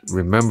have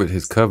remembered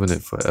his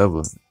covenant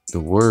forever, the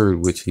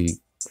word which he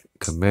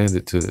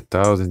commanded to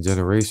 1,000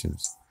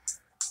 generations,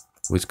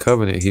 which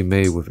covenant he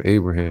made with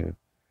Abraham,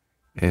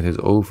 and his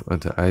oath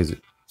unto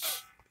Isaac,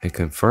 and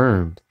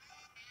confirmed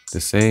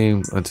the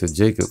same unto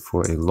Jacob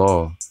for a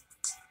law,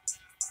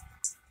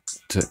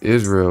 to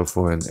Israel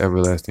for an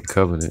everlasting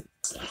covenant.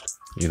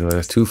 You know,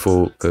 that's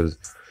twofold, because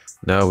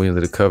now we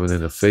under the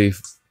covenant of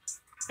faith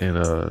and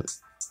the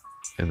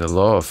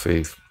law of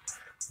faith,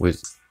 which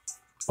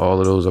all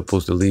of those are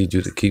supposed to lead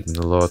you to keeping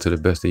the law to the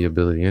best of your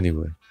ability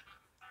anyway.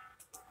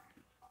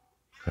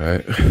 All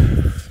right.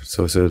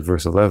 So it says,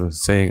 verse 11,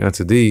 saying,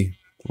 unto thee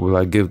will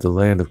I give the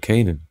land of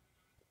Canaan,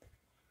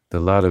 the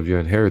lot of your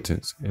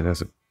inheritance. And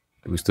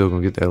we're still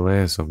going to get that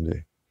land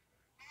someday.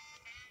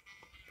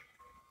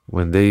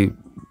 When they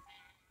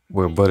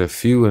were but a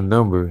few in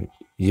number,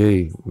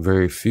 yea,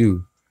 very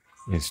few,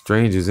 and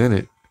strangers in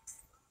it,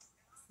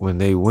 when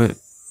they went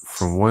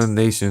from one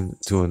nation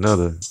to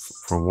another,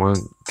 from one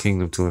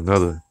kingdom to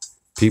another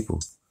people,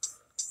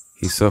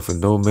 he suffered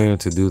no man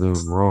to do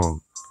them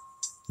wrong.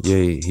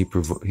 Yea, he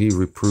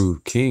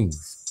reproved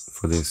kings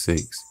for their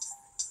sakes.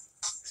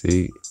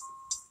 See,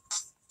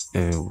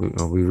 and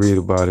we read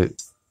about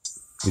it.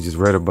 We just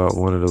read about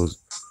one of those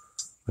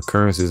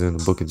occurrences in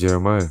the book of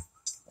Jeremiah.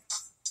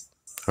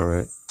 All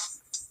right,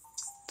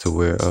 to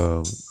where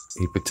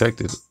he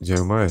protected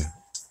Jeremiah.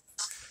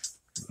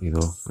 You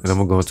know, and I'm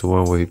gonna go into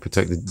one where he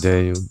protected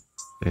Daniel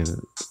and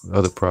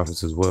other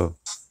prophets as well,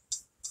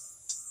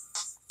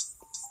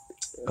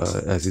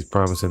 as he's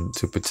promising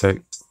to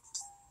protect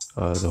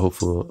the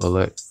hopeful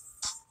elect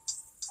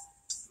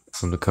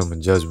from the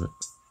coming judgment,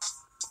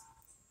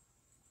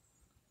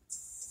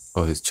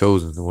 or his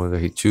chosen, the one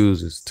that he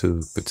chooses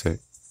to protect.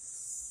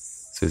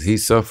 It says he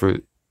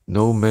suffered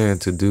no man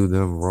to do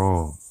them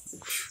wrong.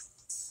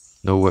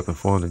 No weapon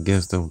formed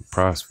against them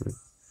prospered.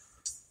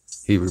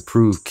 He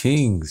reproved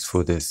kings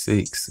for their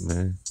sakes,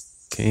 man.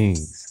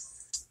 Kings.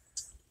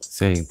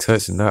 Saying,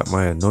 touch not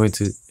my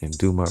anointed and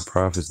do my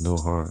prophets no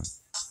harm.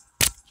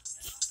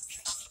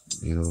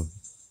 You know.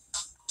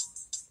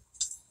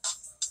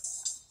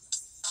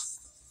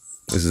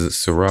 This is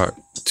Sirach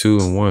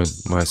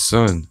 2:1. My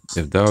son,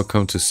 if thou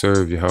come to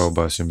serve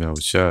Yahweh Shem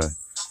Yahushua,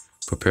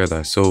 prepare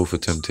thy soul for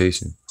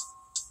temptation.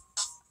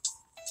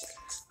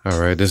 All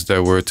right, this is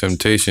that word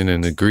temptation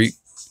in the Greek.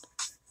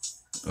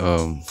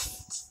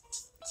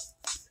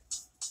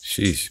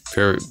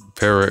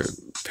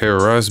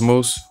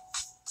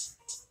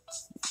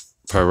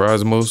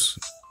 Parasmos,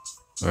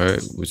 all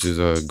right, which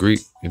is Greek.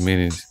 It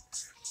means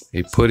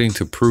a putting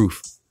to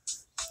proof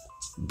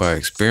by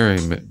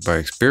experiment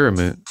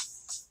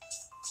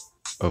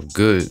of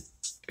good,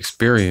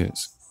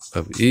 experience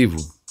of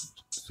evil.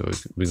 So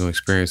we're gonna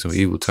experience some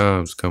evil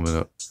times coming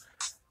up.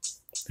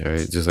 All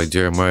right, just like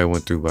Jeremiah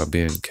went through by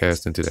being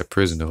cast into that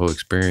prison, the whole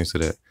experience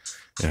of that,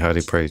 and how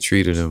they probably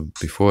treated him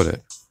before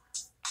that,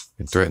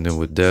 and threatened him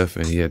with death,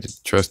 and he had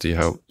to trust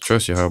Yahweh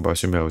Shem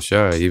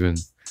Yahushua, even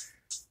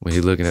when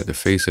he looking at the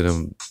face of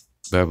them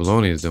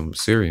Babylonians, them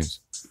Syrians.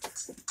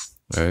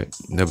 right?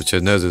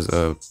 Nebuchadnezzar's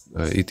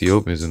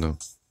Ethiopians and them.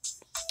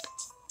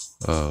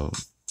 That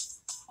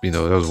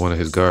was one of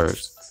his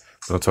guards.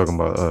 But I'm talking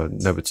about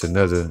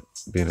Nebuchadnezzar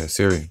being an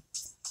Assyrian.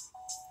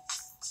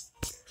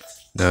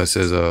 Now it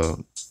says a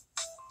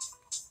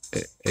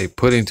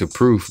putting to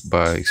proof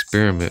by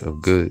experiment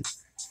of good,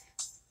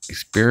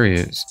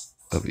 experience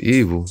of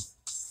evil,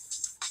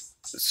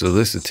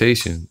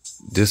 solicitation,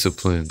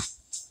 discipline,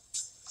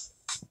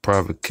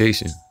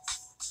 provocation,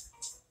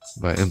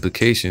 by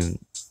implication,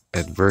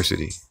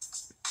 adversity.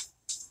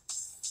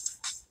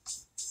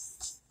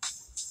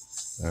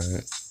 All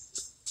right.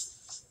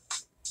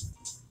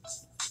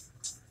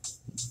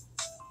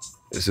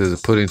 It says a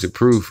putting to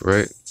proof,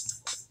 right?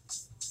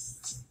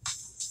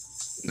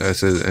 That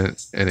says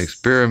an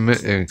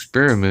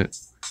experiment,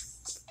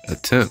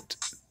 attempt,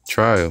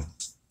 trial,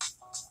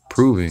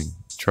 proving,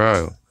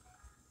 trial.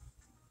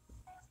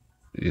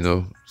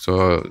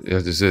 So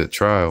as I said,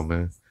 trial,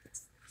 man.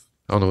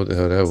 I don't know what the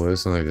hell that was.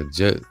 It sounded like a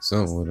jet.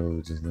 Something went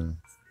over just now.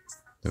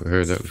 Never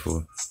heard that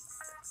before.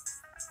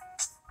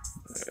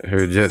 I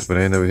heard jets, but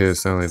I ain't never heard it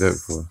sound like that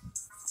before.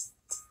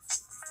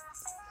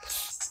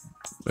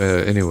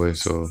 Anyway,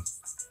 so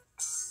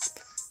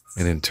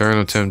an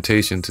internal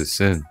temptation to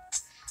sin.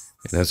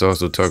 And that's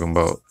also talking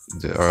about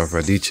the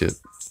RFID chip.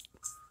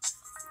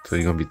 So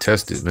you're going to be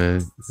tested,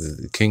 man.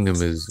 The kingdom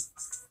is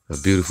a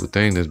beautiful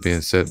thing that's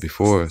being set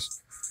before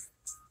us.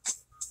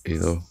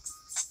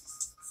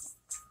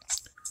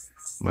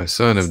 My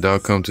son, if thou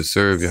come to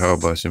serve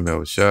Yahweh Hashem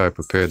Yahushai,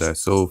 prepare thy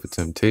soul for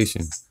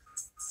temptation.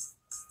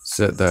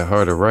 Set thy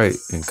heart aright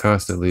and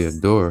constantly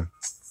adore.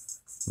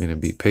 Meaning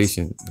be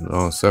patient and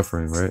long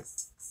suffering, right?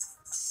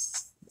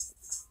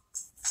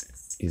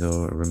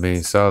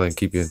 Remain solid and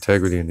keep your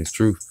integrity in this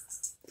truth.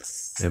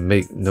 And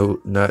make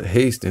not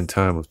haste in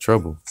time of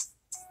trouble.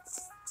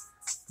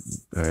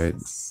 All right.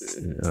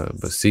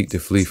 But seek to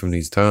flee from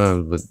these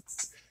times, but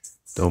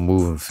don't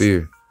move in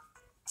fear.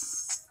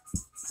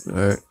 All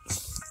right.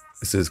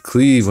 It says,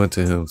 cleave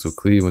unto him. So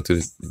cleave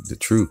unto the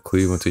truth.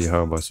 Cleave unto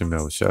Yahweh Hashem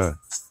Yahushai.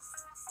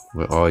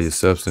 With all your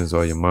substance,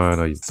 all your mind,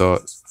 all your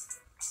thoughts,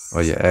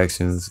 all your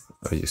actions,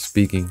 all your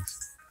speakings,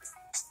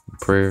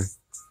 prayer.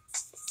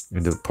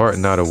 And depart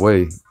not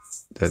away,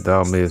 that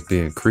thou mayest be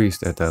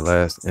increased at thy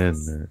last end,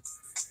 man.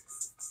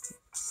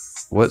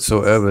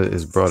 Whatsoever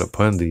is brought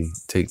upon thee,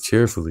 take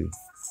cheerfully,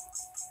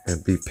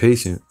 and be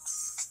patient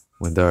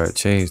when thou art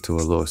changed to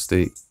a low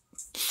state.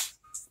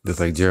 Just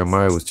like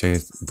Jeremiah was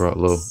brought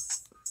low,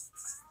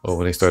 or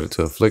when they started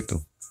to afflict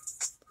him.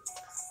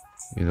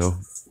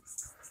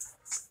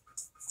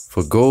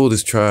 For gold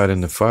is tried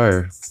in the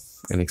fire,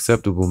 and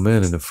acceptable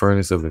men in the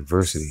furnace of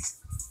adversity.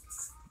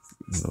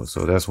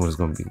 So that's when it's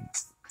going to be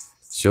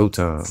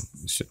showtime.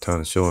 It's time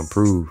to show and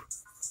prove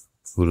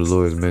who the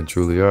Lord's men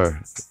truly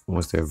are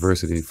once the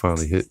adversity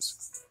finally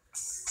hits.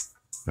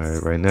 All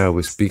right, right now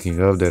we're speaking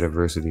of that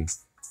adversity,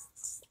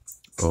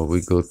 or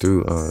we go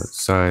through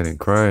sighing and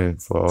crying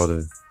for all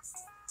the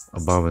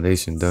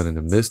abomination done in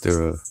the midst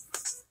thereof,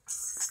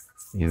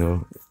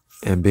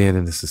 and being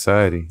in the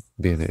society,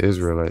 being an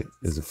Israelite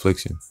is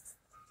affliction.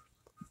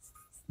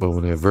 But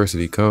when the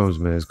adversity comes,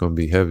 man, it's going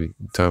to be heavy.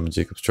 The time of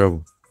Jacob's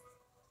trouble.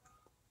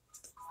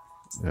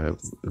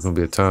 It's going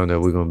to be a time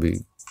that we're going to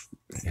be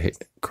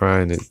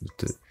crying,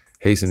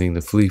 hastening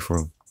to flee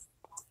from.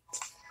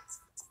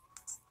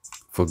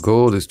 For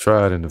gold is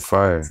tried in the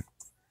fire,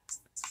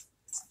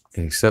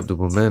 and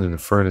acceptable men in the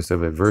furnace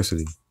of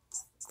adversity.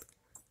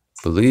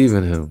 Believe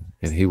in him,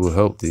 and he will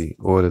help thee.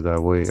 Order thy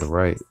way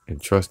aright,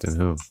 and trust in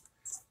him.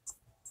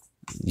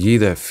 Ye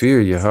that fear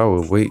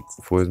Yahweh, wait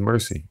for his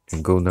mercy,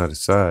 and go not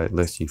aside,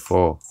 lest ye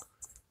fall.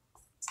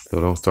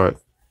 So don't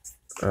start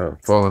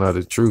falling out of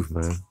the truth,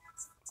 man.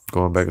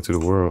 Going back into the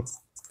world.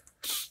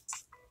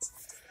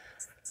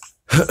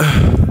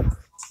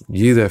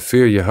 Ye that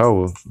fear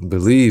Yahweh,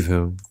 believe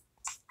him,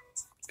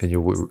 and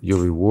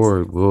your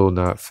reward will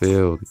not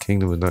fail. The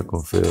kingdom is not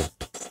going to fail.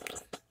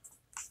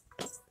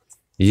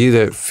 Ye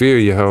that fear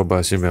Yahweh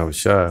B'Shem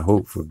Yahushai,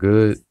 hope for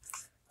good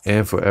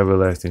and for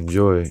everlasting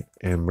joy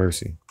and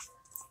mercy.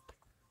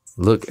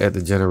 Look at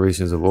the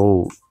generations of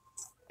old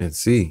and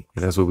see.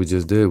 And that's what we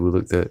just did. We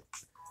looked at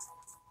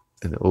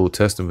in the Old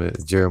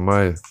Testament,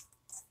 Jeremiah,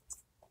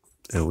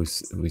 and we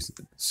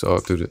saw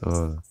it through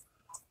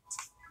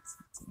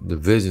the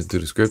vision,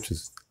 through the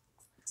scriptures.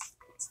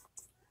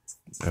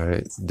 All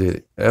right.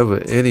 Did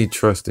ever any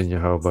trust in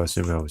Yahweh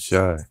B'Shem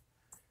Yahushai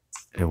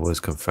and was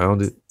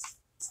confounded?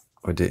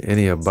 Or did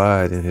any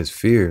abide in his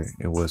fear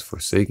and was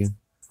forsaken?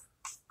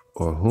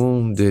 Or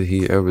whom did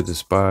he ever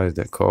despise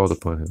that called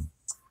upon him?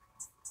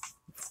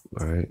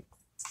 All right.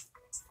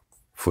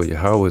 For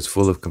Yahweh is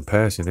full of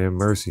compassion and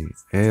mercy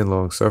and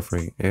long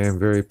suffering and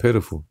very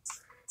pitiful,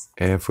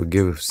 and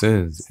forgiveth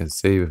sins and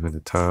saveth in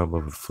the time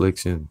of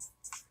affliction.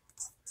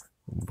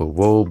 But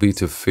woe be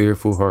to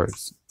fearful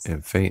hearts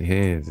and faint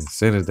hands and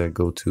sinners that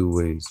go two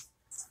ways.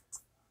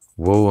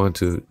 Woe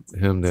unto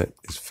him that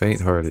is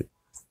faint-hearted,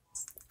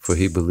 for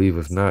he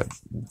believeth not,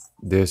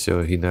 there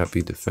shall he not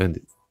be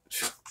defended.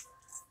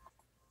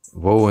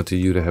 Woe unto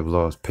you that have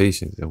lost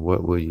patience, and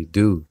what will you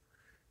do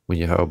when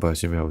Yahweh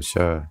Ba'Shem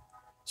Yahushua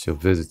shall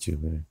visit you,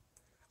 man.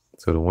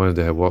 So the ones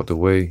that have walked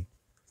away,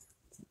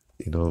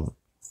 um,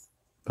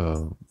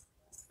 the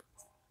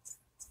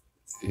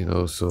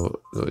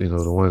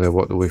ones that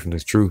walked away from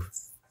this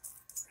truth,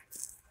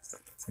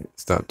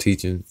 stop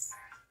teaching,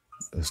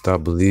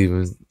 stop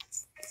believing,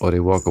 or they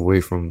walk away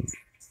from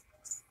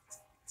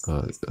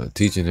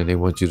teaching and they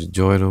want you to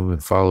join them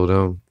and follow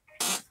them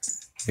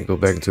and go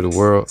back into the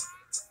world,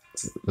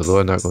 the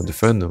Lord not going to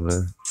defend them,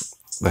 man.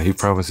 Like he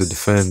promised to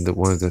defend the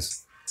ones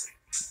that's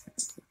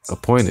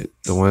appointed,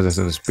 the ones that's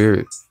in the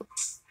spirit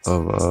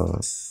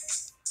of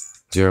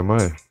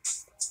Jeremiah.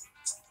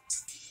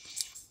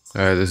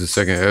 All right, this is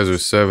 2 Ezra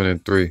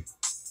 7:3.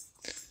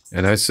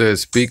 And I said,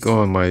 speak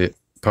on my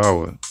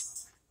power.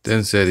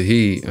 Then said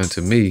he unto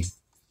me,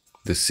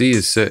 the sea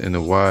is set in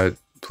a wide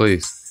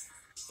place,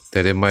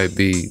 that it might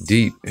be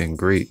deep and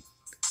great.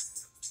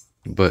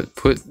 But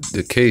put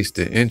the case,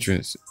 the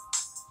entrance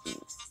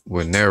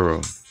were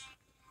narrow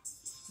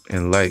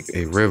and like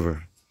a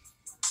river.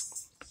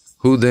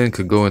 Who then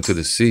could go into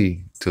the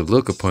sea to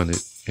look upon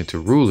it and to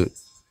rule it,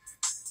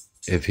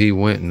 if he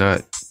went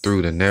not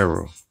through the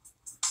narrow?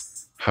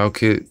 How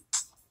could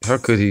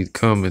he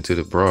come into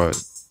the broad?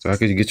 So how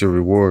could you get your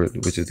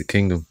reward, which is the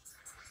kingdom,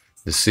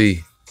 the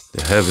sea,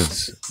 the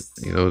heavens,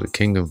 the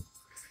kingdom,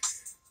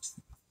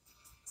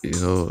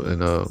 and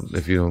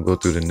if you don't go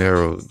through the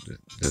narrow,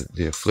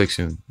 the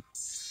affliction,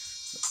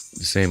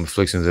 the same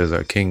afflictions as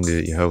our king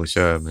did, Yahweh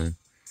Shai, man.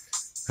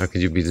 How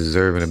could you be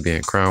deserving of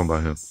being crowned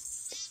by him?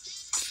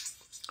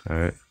 All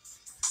right.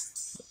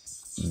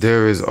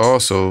 There is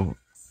also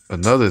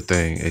another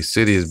thing. A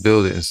city is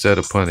builded and set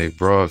upon a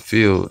broad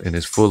field and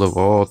is full of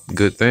all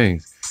good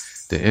things.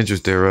 The entrance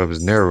thereof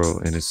is narrow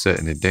and is set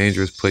in a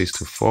dangerous place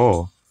to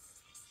fall.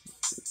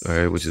 All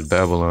right, which is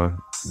Babylon.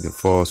 You can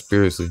fall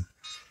spiritually.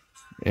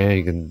 And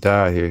you can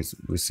die here.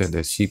 We sent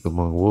that sheep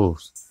among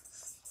wolves.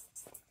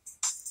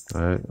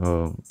 All right.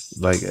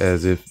 Like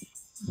as if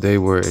they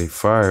were a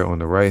fire on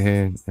the right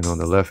hand and on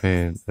the left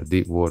hand, a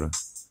deep water.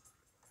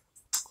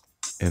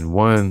 And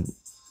one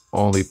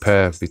only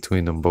path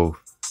between them both,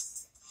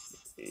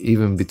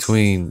 even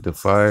between the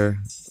fire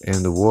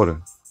and the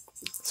water,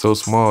 so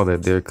small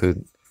that there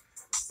could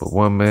but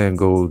one man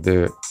go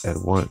there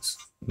at once.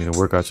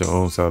 Work out your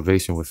own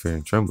salvation with fear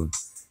and trembling.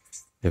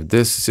 If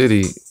this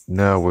city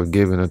now were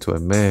given unto a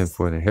man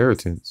for an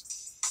inheritance,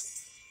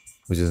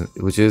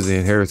 which is the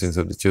inheritance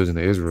of the children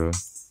of Israel,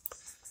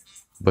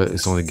 but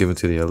it's only given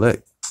to the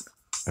elect,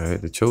 all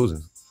right, the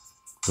chosen,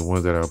 the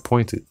ones that are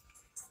appointed.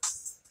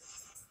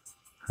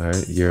 All right,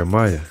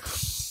 Yaramayah.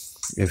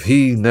 If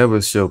he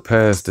never shall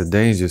pass the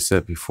danger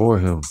set before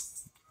him,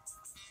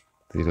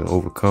 he to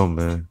overcome,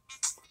 man,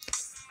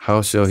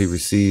 how shall he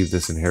receive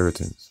this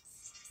inheritance?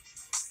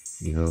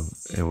 And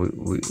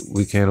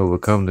we can't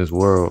overcome this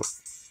world,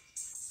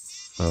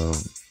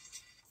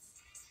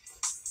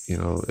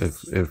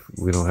 if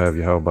we don't have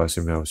Yahweh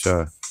Ba'Shem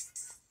Yahushua.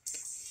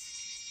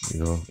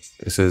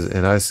 It says,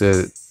 and I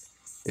said,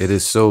 it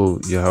is so,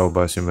 Yahweh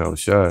Ba'Shem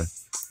Yahushua.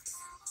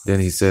 Then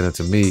he said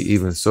unto me,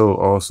 even so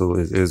also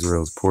is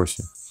Israel's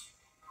portion.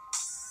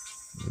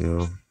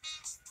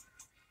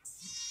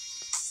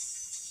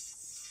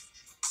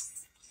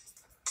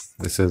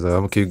 It says, I'm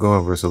going to keep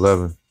going, verse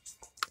 11.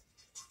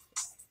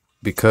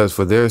 Because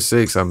for their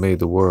sakes I made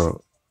the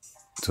world.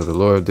 So the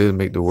Lord did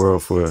make the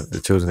world for the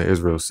children of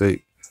Israel's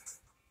sake.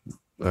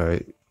 All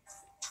right.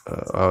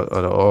 Out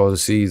of all the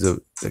seeds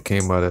that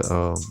came out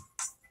of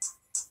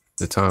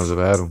the times of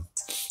Adam,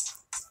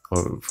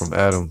 or from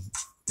Adam,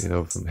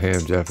 from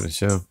Ham, Japheth, and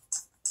Shem,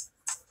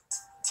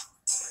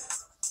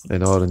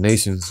 and all the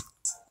nations,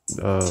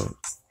 the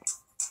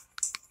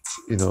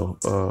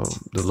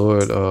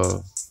Lord,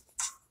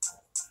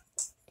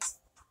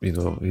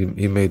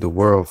 he made the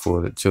world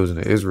for the children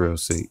of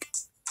Israel's sake.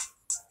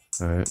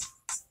 All right.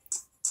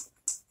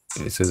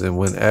 It says, and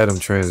when Adam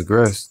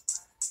transgressed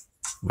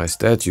my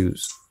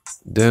statutes,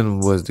 then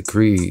was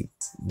decreed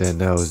that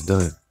now is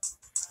done.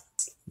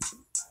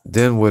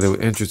 Then were the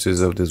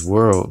entrances of this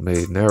world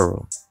made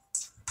narrow,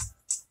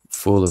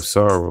 full of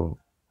sorrow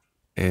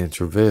and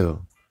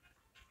travail.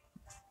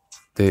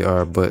 They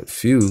are but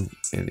few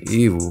and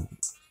evil,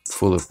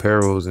 full of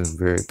perils and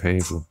very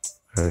painful.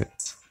 Right.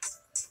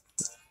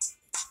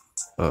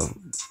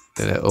 And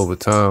that over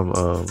time,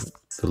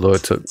 the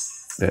Lord took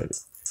that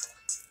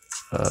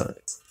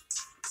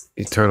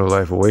eternal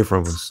life away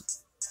from us,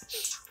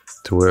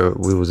 to where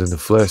we was in the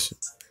flesh.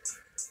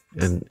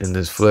 And in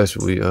this flesh,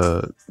 we,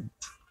 you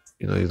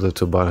lived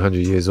to about 100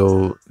 years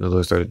old. The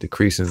Lord started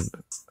decreasing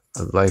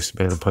a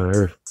lifespan upon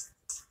earth.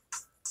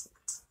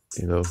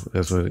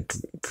 That's when it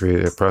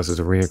created a process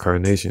of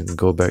reincarnation.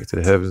 Go back to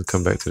the heavens,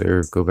 come back to the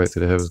earth, go back to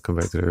the heavens, come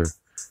back to the earth.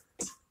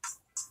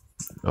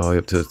 All the way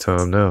up to the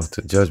time now,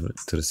 to judgment,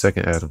 to the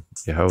second Adam,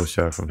 Yahweh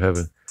Shai from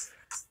heaven.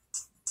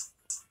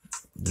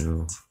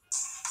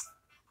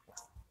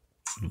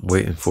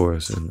 Waiting for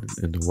us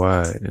in the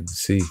wide and the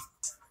sea.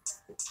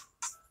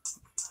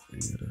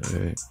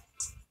 Right.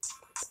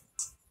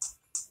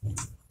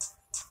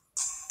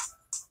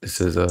 It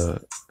says,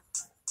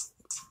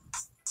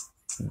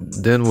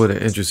 Then were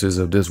the entrances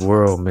of this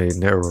world made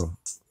narrow,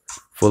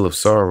 full of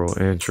sorrow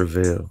and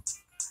travail.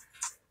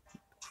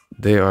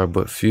 They are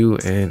but few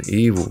and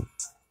evil.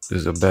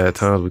 These are bad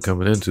times we're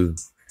coming into,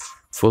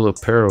 full of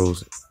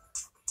perils,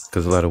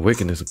 because a lot of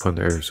wickedness upon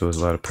the earth. So there's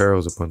a lot of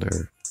perils upon the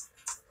earth,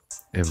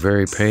 and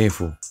very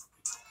painful.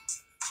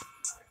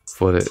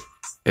 For the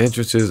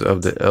entrances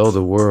of the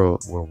elder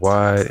world were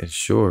wide and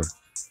sure,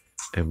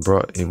 and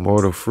brought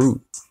immortal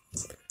fruit.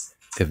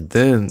 If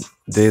then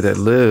they that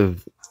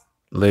live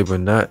labor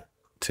not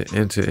to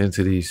enter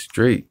into these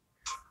straight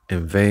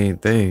and vain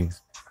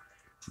things,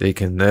 they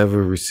can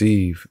never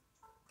receive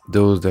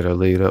those that are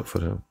laid up for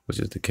them, which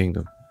is the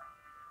kingdom.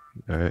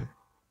 All right.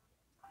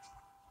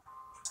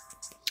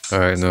 All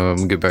right, now I'm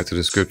gonna get back to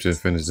the scripture and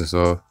finish this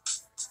off.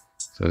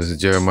 So this is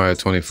Jeremiah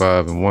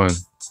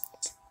 25:1.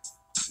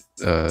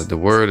 The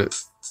word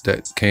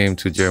that came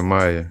to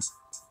Jeremiah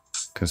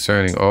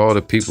concerning all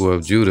the people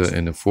of Judah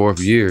in the 4th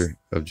year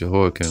of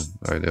Jehoiakim.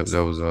 All right,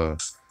 that was so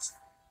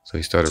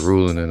he started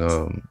ruling in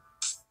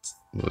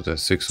what was that,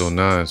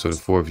 609? So the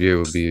 4th year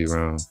would be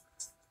around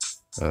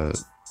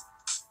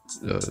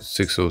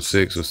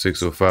 606 or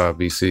 605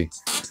 BC.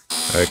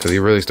 All right, because he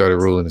really started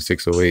ruling in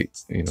 608.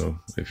 You know,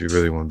 if you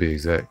really want to be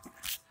exact,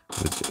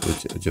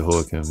 with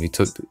Jehoiakim, he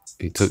took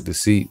the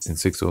seat in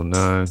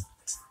 609,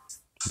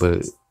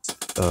 but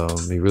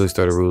he really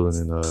started ruling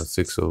in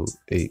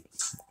 608.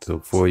 So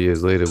 4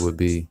 years later would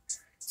be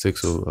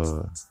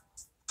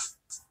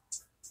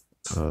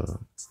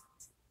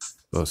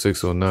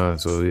 609.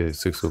 So yeah,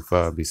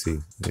 605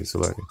 BC. It's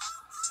like,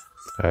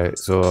 all right.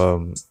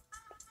 So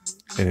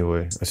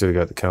anyway, I should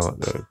have got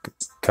the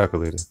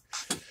calculator.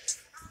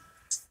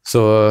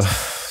 So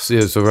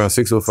yeah, so around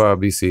 605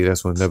 BC,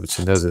 that's when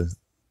Nebuchadnezzar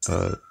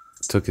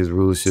took his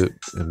rulership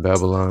in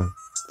Babylon,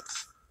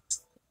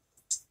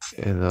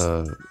 and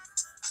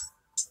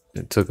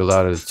it took a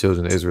lot of the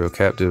children of Israel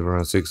captive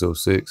around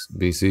 606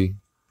 BC.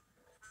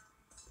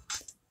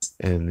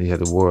 And he had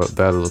the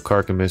battle of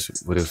Carchemish,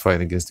 where they was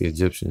fighting against the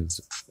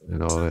Egyptians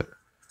and all that.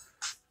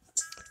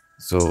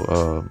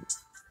 So,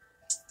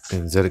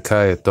 and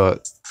Zedekiah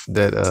thought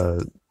that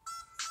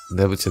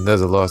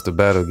Nebuchadnezzar lost the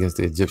battle against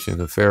the Egyptian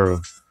and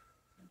Pharaoh.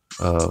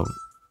 I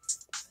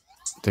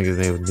think his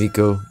name was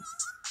Nico,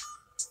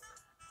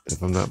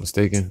 if I'm not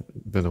mistaken.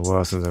 It's been a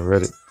while since I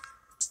read it.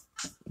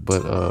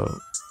 But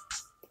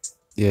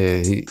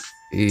yeah, he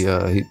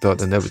thought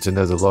that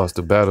Nebuchadnezzar lost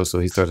the battle, so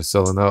he started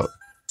selling out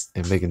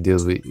and making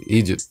deals with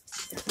Egypt.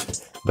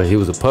 But he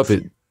was a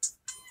puppet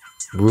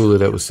ruler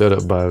that was set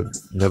up by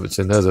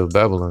Nebuchadnezzar of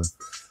Babylon.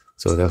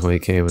 So that's when he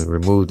came and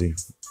removed him.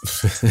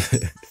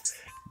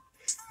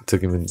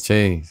 Took him in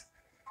chains.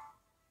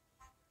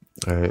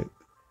 All right.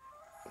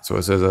 So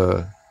it says,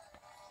 so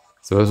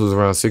this was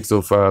around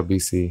 605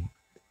 BC.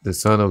 The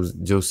son of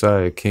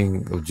Josiah,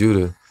 king of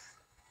Judah,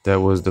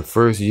 that was the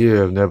 1st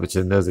year of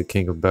Nebuchadnezzar,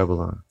 king of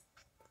Babylon.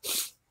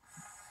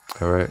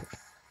 All right.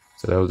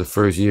 So that was the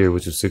 1st year,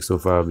 which was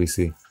 605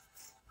 BC.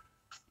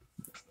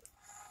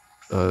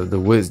 The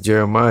which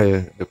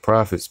Jeremiah, the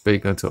prophet,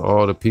 spake unto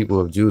all the people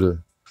of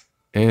Judah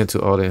and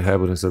to all the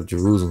inhabitants of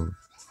Jerusalem.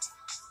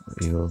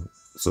 You know,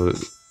 so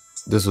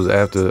this was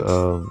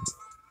after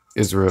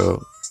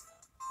Israel,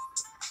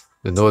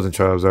 the northern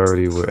tribes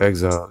already were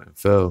exiled and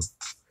fell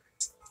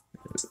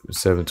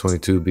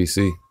 722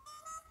 BC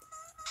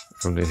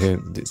from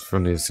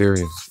the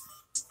Assyrians.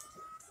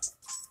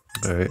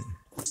 All right.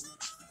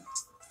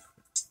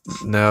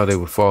 Now they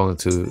were falling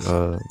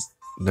to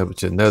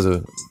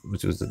Nebuchadnezzar,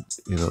 which was the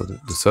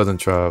southern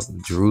tribe,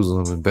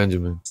 Jerusalem and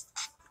Benjamin,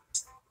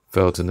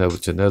 fell to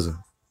Nebuchadnezzar. It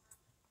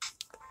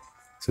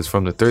says,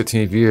 from the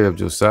 13th year of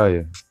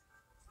Josiah,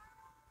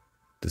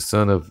 the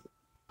son of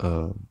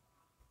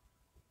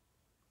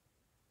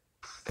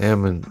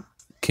Ammon,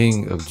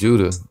 king of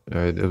Judah.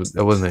 All right,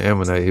 that wasn't an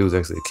Ammonite; he was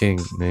actually a king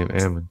named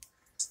Ammon.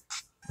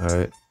 All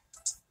right,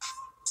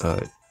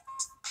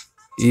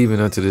 even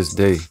unto this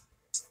day.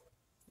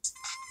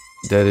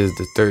 That is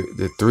the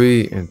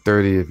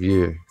 33rd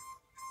year.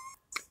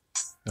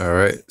 All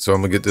right, so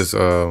I'm gonna get this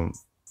where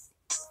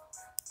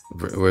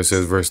it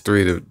says verse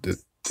 3, the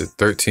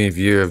 13th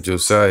year of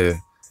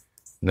Josiah.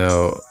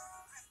 Now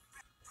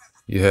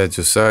you had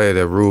Josiah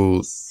that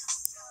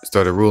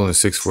started ruling in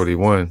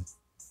 641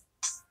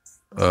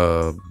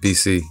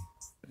 BC.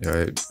 All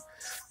right,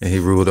 and he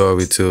ruled all the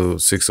way till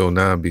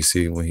 609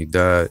 BC when he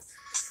died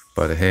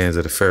by the hands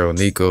of the Pharaoh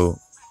Necho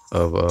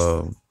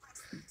of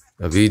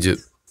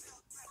Egypt.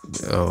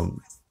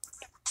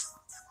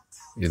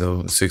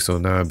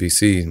 609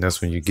 BC, and that's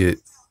when you get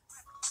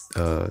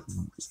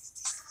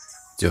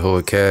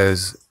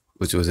Jehoiakaz,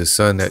 which was his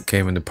son that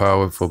came into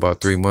power for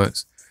about 3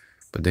 months,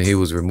 but then he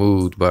was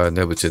removed by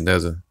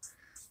Nebuchadnezzar,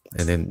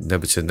 and then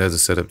Nebuchadnezzar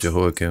set up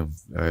Jehoiakim,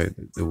 all right,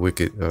 the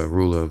wicked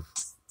ruler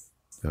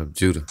of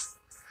Judah.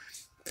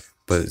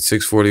 But at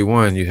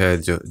 641, you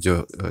had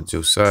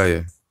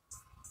Josiah.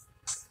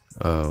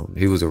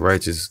 He was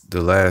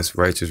the last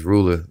righteous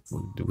ruler,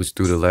 which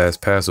threw the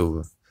last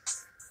Passover.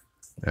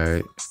 All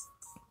right.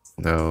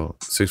 Now,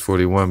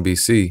 641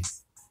 BC.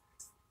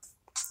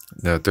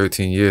 Now,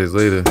 13 years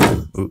later.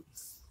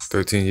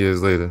 13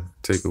 years later,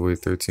 take away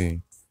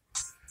 13,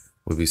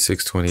 would be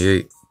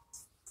 628.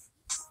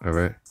 All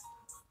right.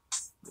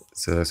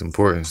 So that's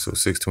important. So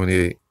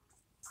 628.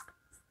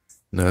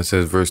 Now it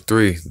says verse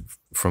 3,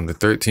 from the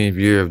 13th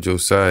year of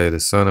Josiah, the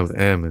son of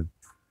Ammon,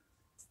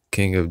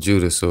 king of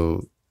Judah.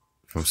 So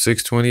from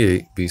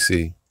 628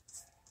 BC,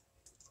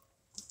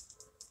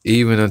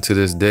 even unto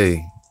this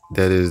day,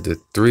 that is the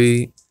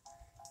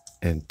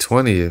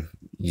 320th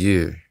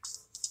year.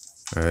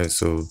 All right.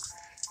 So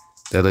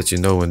that lets you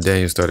know when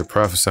Daniel started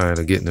prophesying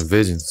or getting the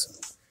visions,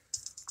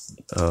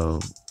 all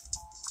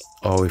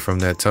the way from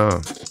that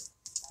time.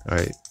 All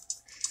right.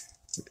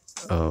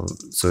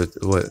 So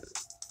what?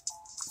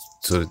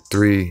 So the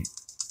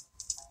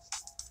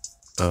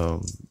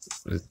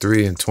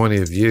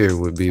 320th year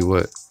would be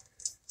what?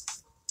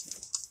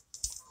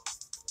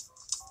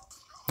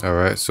 All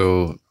right.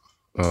 So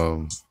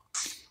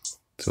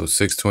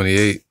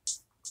 628.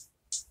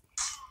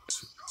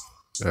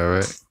 All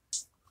right.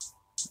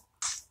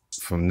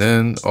 From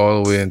then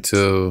all the way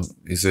until,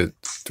 he said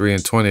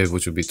 320th,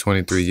 which would be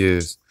 23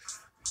 years.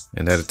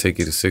 And that'll take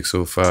you to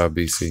 605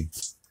 BC.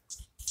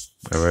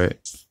 All right.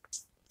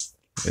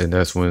 And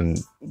that's when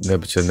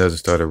Nebuchadnezzar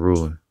started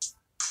ruling.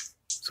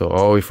 So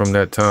all the way from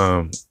that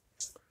time,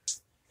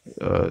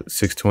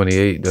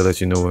 628, they'll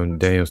let you know when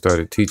Daniel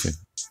started teaching.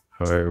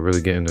 All right,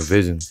 really getting the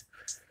visions.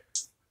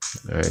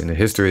 All right, in the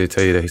history, they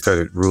tell you that he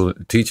started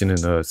teaching in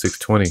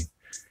 620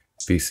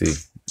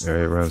 BC. All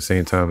right, around the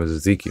same time as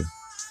Ezekiel.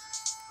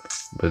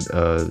 But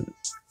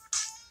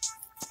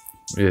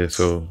yeah,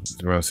 so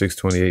it's around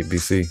 628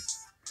 BC,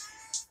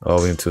 all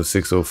the way until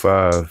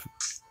 605,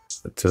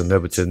 until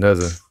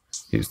Nebuchadnezzar,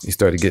 he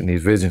started getting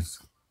these visions.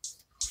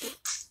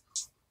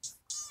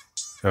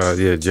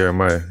 Yeah,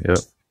 Jeremiah. Yep.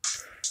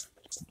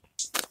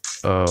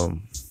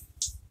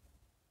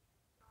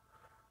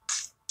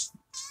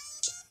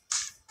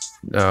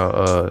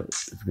 Now,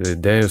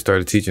 Daniel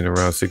started teaching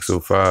around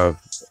 605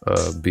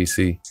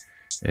 BC,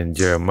 and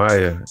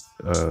Jeremiah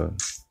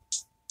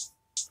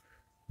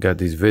got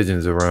these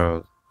visions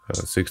around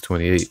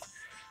 628.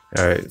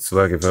 All right, so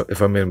like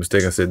if I made a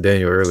mistake, I said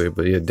Daniel earlier,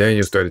 but yeah,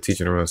 Daniel started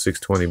teaching around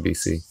 620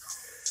 BC,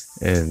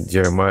 and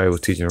Jeremiah was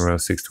teaching around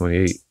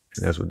 628,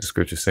 and that's what the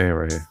scripture's saying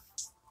right here.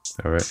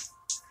 All right,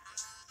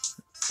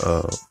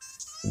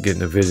 getting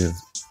the visions,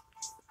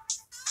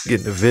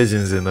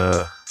 and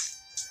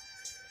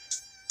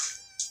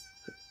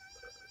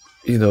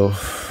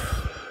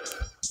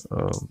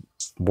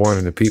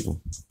warning the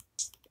people.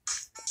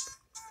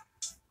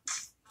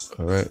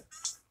 All right.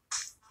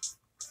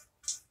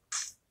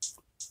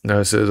 Now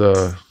it says,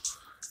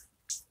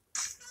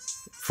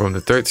 from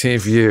the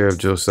 13th year of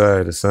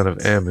Josiah, the son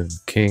of Ammon,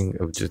 king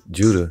of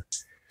Judah,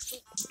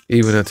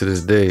 even unto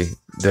this day,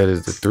 that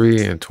is the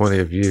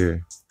 320th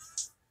year,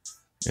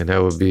 and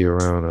that would be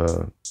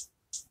around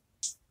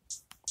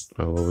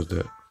what was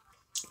that?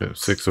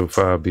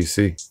 605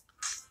 BC.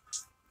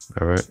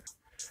 All right.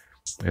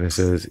 And it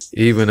says,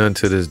 even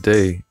unto this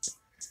day,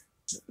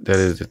 that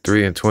is the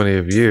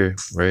 320th year,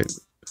 right?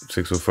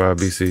 605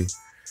 BC.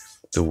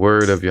 The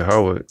word of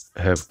Yahweh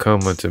have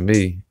come unto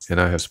me, and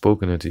I have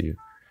spoken unto you,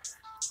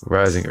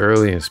 rising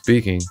early and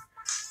speaking,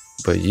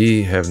 but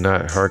ye have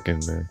not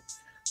hearkened, man.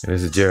 And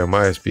this is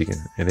Jeremiah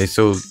speaking. And they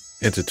so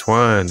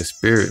intertwined the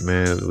spirit,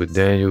 man, with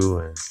Daniel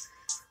and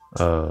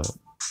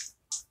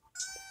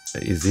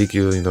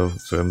Ezekiel,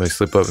 so it may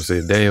slip up and say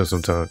Daniel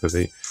sometimes because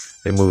they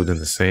moved in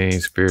the same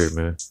spirit,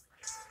 man.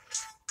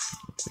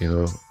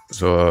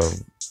 So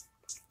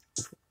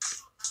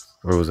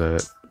where was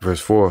that? Verse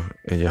 4,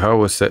 and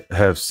Yahweh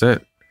have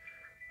sent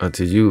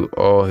unto you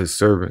all his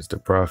servants, the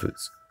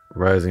prophets,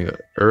 rising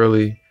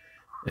early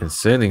and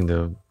sending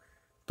them,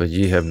 but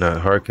ye have not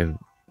hearkened,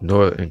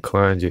 nor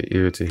inclined your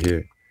ear to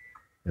hear.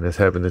 And that's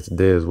happening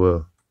today as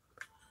well.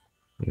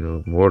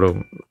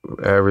 Mortal,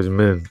 average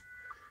men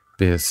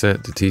being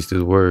sent to teach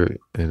this word,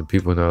 and the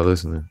people not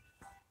listening.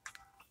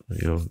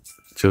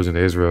 Children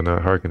of Israel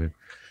not hearkening.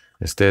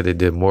 Instead, they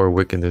did more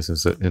wickedness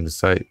in the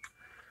sight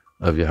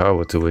of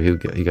Yahweh, to where he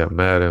got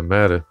madder and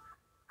madder.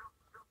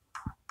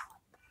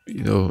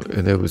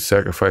 And they were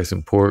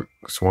sacrificing pork,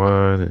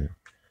 swine, and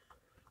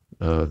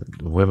the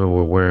women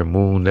were wearing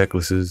moon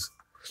necklaces,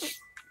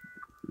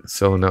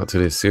 selling out to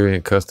the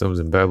Assyrian customs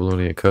and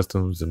Babylonian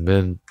customs. The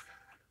men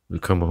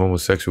becoming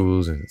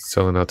homosexuals and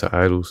selling out to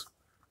idols,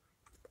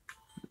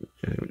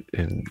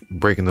 and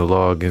breaking the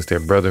law against their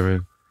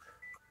brethren.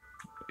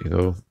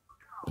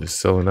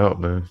 Just selling out,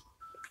 man.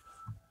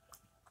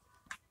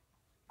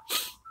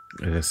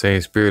 And the same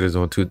spirit is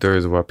on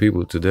 2/3 of our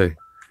people today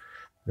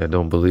that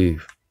don't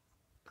believe.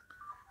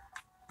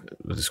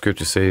 But the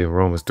scriptures say in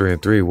Romans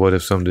 3:3, what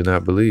if some do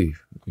not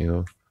believe?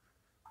 Now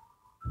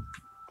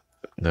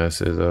it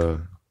says,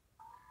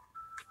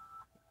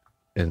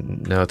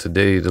 and now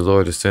today the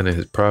Lord is sending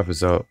his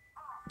prophets out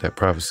that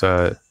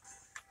prophesied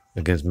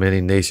against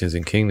many nations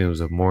and kingdoms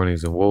of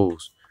mournings and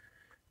woes.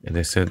 And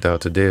they're sent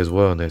out today as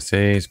well. And that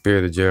same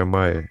spirit of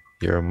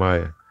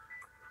Yaramayah,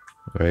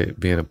 right,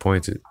 being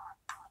appointed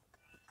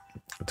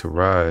to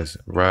rise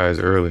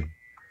early,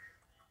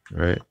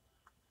 right?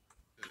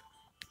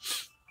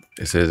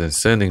 It says, in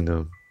sending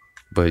them,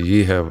 but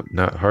ye have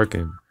not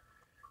hearkened,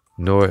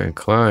 nor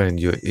inclined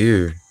your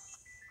ear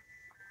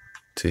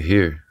to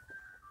hear.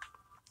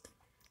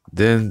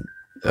 Then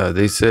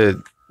they said,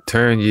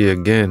 turn ye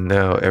again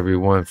now every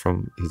one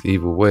from his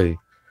evil way,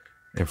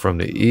 and from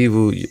the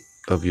evil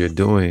of your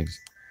doings,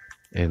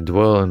 and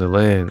dwell in the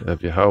land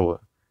of Yahweh,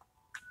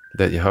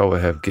 that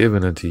Yahweh have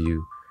given unto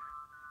you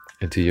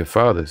and to your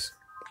fathers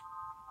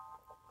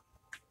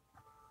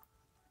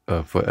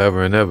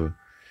forever and ever.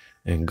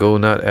 And go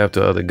not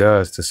after other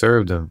gods to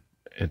serve them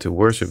and to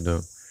worship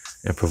them,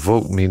 and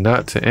provoke me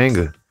not to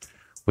anger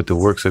with the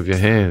works of your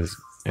hands,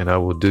 and I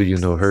will do you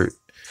no hurt.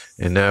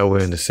 And now we're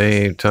in the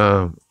same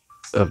time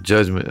of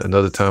judgment,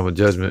 another time of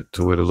judgment,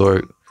 to where the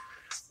Lord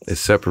is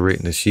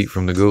separating the sheep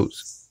from the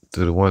goats,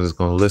 to the ones that's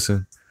going to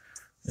listen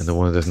and the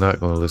ones that's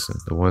not going to listen.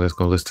 The one that's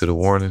going to listen to the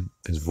warning,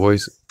 his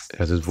voice,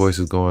 as his voice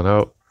is going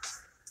out,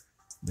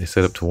 they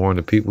set up to warn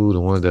the people. The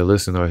ones that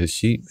listen are his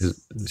sheep.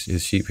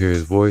 His sheep hear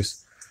his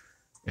voice,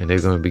 and they're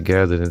going to be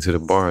gathered into the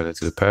barn,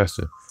 into the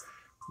pasture.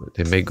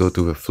 They may go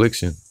through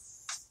affliction.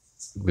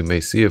 We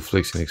may see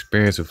affliction,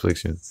 experience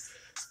affliction,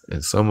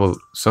 and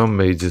some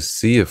may just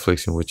see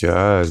affliction with your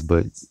eyes,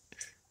 but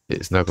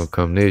it's not going to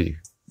come near you.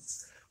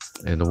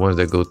 And the ones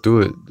that go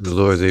through it, the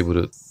Lord is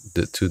able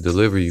to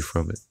deliver you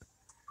from it,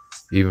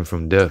 even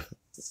from death.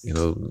 You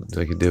know,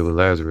 like he did with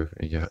Lazarus,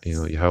 and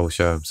Yahweh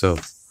Shah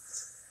himself.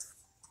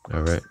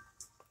 All right,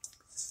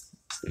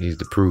 he's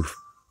the proof.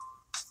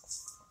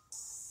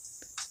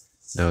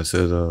 Now it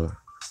says,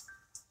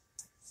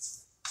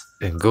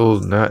 and go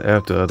not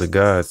after other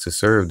gods to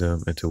serve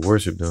them and to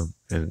worship them.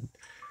 And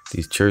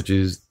these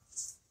churches,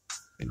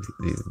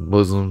 these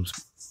Muslims,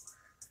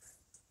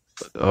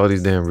 all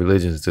these damn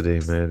religions today,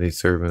 man,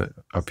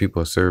 our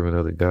people are serving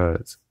other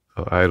gods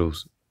or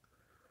idols,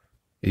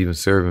 even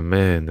serving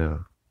man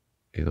now.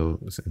 You know,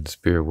 in the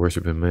spirit,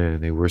 worshiping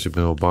man. They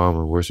worshiping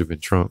Obama, worshiping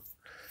Trump,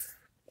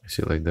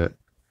 shit like that.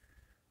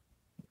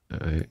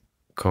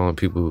 Calling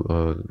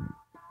people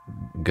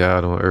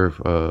God on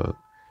earth,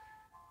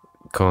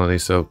 calling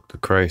themselves the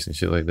Christ and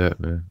shit like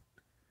that, man.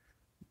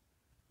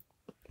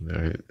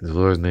 All right. The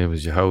Lord's name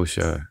is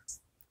Yahushua,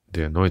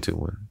 the Anointed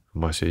One,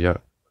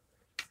 Mashiach.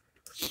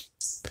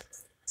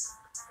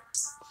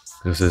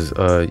 It says,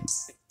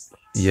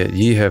 yet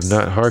ye have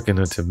not hearkened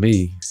unto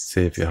me,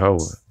 saith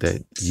Yahweh,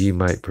 that ye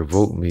might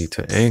provoke me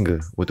to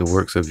anger with the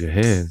works of your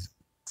hands,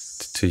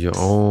 to your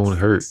own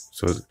hurt.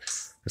 So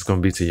it's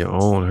going to be to your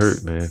own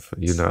hurt, man, for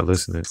you not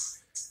listening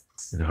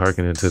and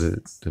hearkening to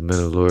the men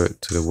of the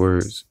Lord, to the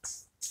words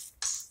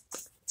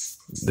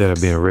that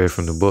are being read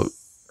from the book.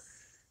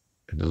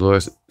 And the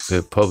Lord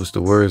said, publish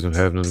the words and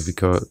have them to be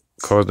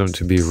cause them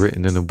to be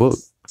written in the book.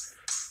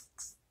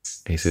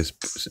 And he says,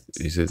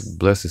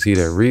 blessed is he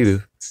that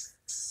readeth,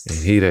 and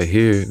he that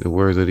hear the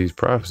words of these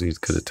prophecies,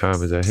 because the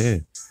time is at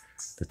hand,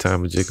 the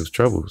time of Jacob's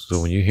trouble.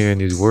 So when you're hearing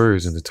these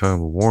words in the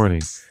time of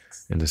warning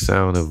and the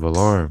sound of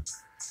alarm,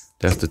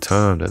 that's the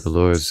time that the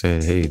Lord is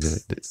saying, hey,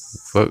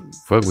 fuck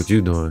what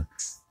you doing.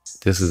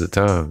 This is the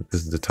time.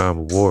 This is the time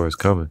of war is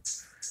coming.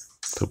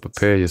 So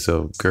prepare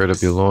yourself. Gird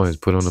up your loins.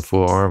 Put on the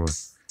full armor.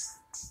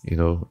 You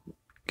know,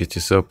 get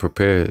yourself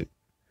prepared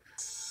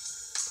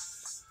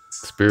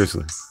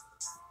spiritually,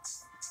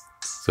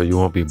 so you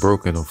won't be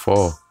broken or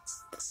fall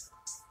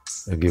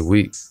and get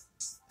weak.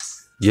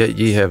 Yet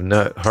ye have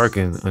not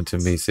hearkened unto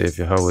me, saith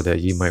Yahweh, that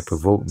ye might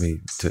provoke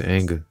me to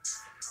anger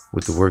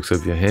with the works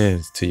of your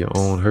hands, to your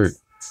own hurt.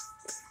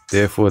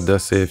 Therefore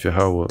thus saith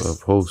Yahweh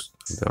of hosts,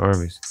 of the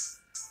armies,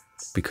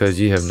 because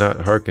ye have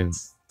not hearkened,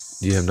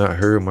 ye have not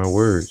heard my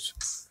words.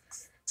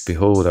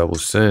 Behold, I will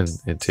send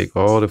and take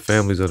all the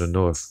families of the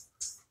north,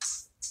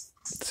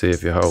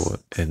 saith Yahweh,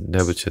 and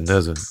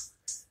Nebuchadnezzar,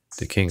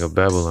 the king of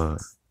Babylon,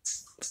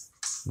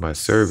 my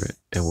servant,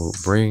 and will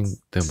bring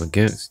them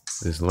against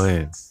this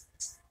land.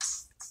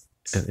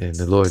 And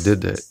the Lord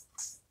did that,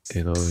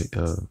 you know,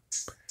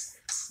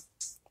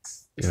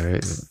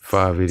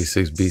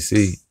 586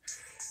 BC.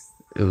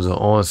 It was an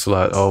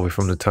onslaught all the way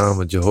from the time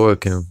of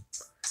Jehoiakim.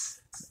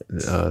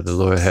 The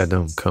Lord had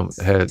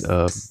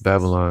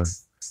Babylon,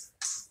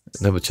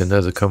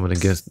 Nebuchadnezzar coming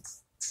against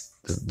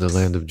the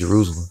land of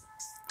Jerusalem.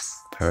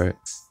 All right.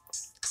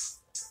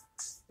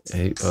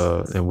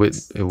 And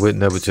with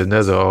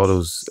Nebuchadnezzar, all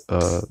those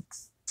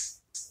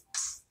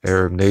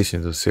Arab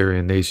nations,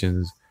 Assyrian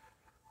nations,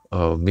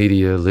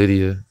 Media,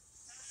 Lydia,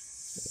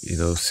 you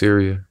know,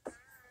 Syria,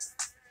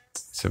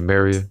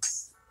 Samaria.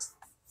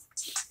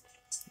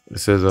 It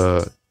says,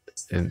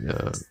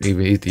 and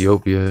even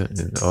Ethiopia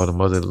and all the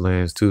other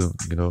lands too,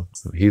 you know,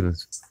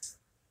 heathens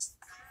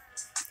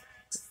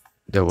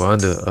that were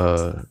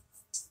under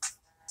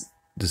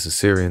this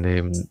Assyrian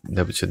named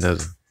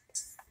Nebuchadnezzar.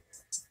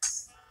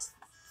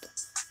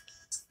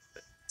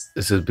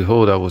 It says,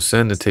 behold, I will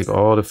send and take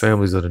all the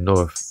families of the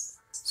north,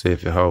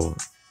 saith Yahweh,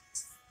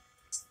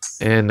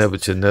 and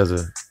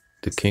Nebuchadnezzar,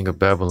 the king of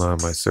Babylon,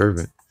 my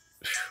servant.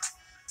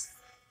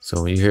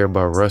 So when you hear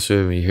about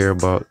Russia, when you hear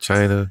about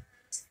China,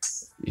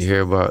 you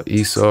hear about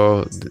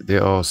Esau,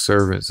 they're all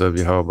servants of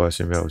Yahweh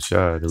Shem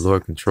Yahushua. The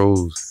Lord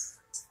controls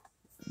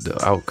the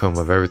outcome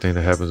of everything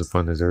that happens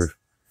upon this earth.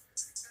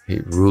 He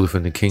ruleth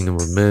in the kingdom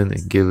of men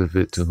and giveth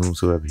it to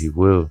whomsoever he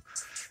will.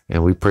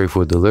 And we pray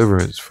for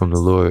deliverance from the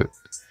Lord.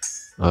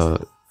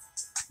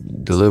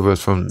 Deliver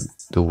us from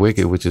the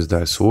wicked, which is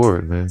thy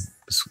sword, man.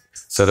 It's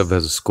set up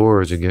as a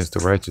scourge against the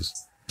righteous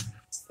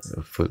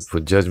for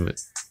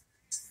judgment.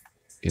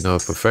 You know,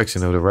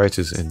 perfection of the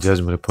righteous and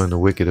judgment upon the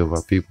wicked of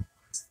our people.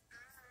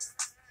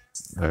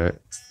 All right.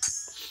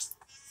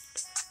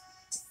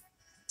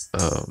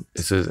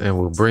 It says, and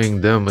will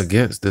bring them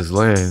against this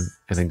land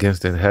and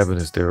against the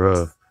inhabitants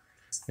thereof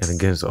and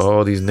against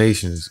all these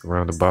nations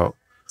round about,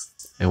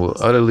 and will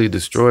utterly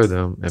destroy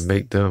them and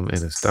make them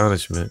an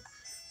astonishment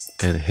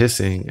and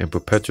hissing and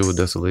perpetual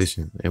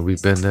desolation. And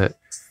we've been that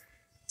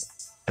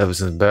ever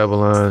since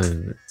Babylon,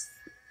 and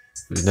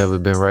we've never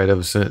been right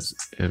ever since,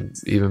 and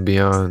even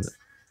beyond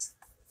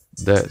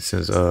that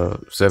since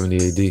 70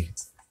 AD.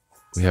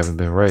 We haven't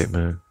been right,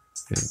 man.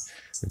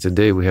 And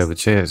today we have a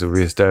chance of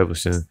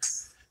reestablishing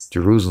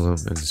Jerusalem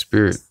in the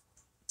spirit,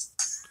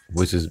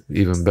 which is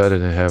even better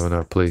than having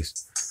our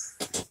place.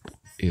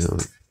 You know,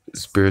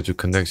 spiritual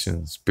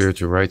connection,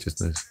 spiritual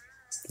righteousness,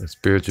 and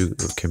spiritual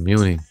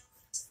communing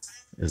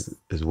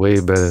is way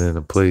better than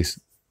a place.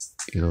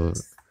 You know,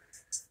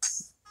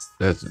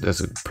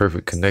 that's a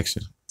perfect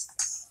connection.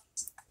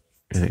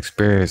 An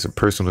experience, a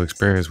personal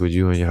experience with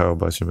you and Yahweh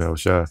Bashem El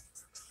Shai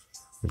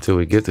until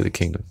we get to the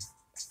kingdom,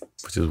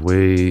 which is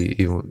way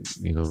even,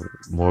 you know,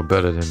 more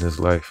better than this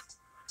life.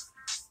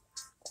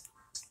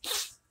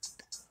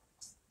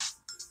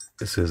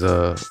 It says,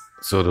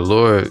 so the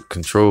Lord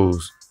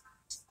controls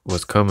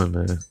what's coming,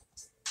 man.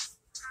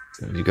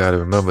 You got to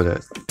remember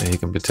that, and he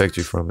can protect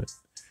you from it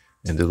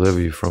and deliver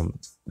you from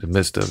the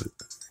midst of it.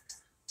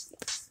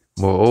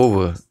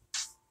 Moreover,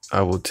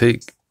 I will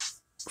take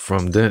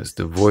from thence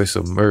the voice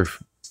of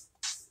mirth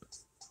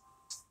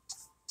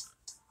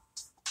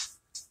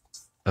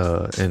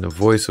and the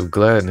voice of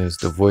gladness,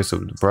 the voice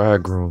of the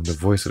bridegroom, the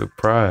voice of the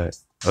bride,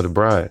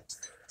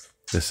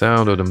 the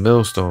sound of the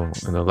millstone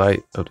and the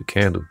light of the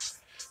candle.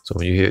 So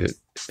when you hear it,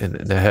 and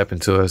that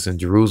happened to us in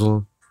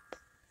Jerusalem,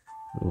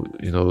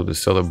 you know, the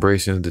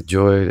celebrations, the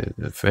joy,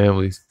 the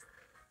families,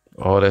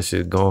 all that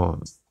shit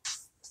gone.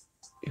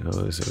 You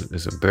know,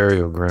 it's a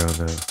burial ground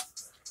now.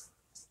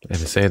 And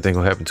the same thing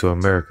will happen to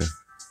America.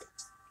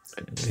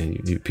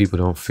 And people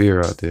don't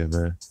fear out there,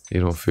 man.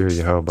 You don't fear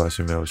Yahweh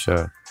Bashem El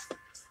Shai.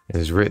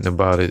 It's written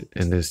about it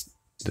in this,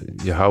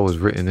 Yahweh is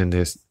written in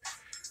this,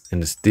 in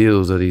the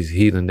steels of these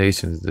heathen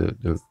nations,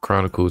 the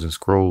chronicles and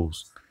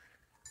scrolls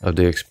of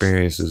their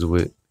experiences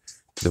with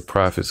the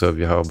prophets of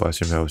Yahweh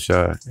Bashem El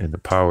Shai and the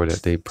power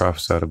that they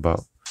prophesied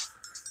about,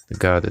 the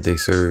God that they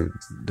served,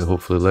 the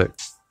hopeful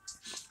elect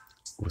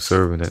was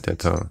serving at that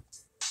time.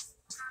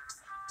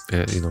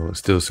 And, you know,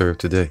 still serve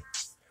today.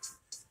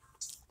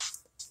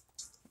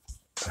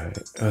 All right.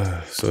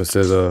 So it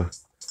says,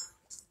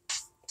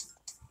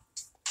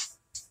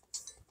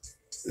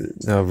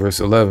 now verse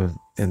 11,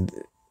 and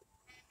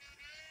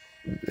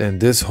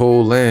this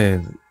whole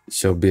land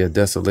shall be a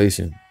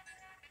desolation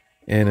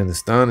and an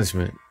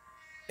astonishment,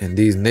 and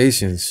these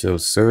nations shall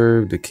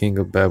serve the king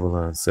of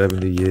Babylon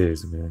 70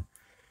 years, man.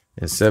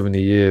 And 70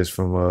 years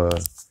from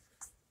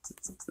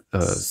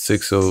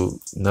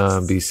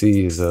 609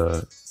 BC is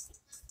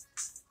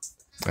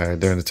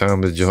during the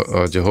time of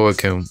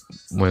Jehoiakim,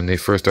 when they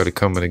first started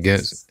coming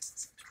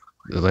against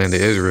the land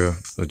of Israel,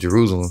 or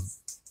Jerusalem,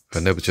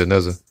 or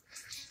Nebuchadnezzar,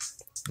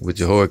 with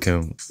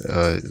Jehoiakim,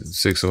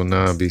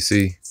 609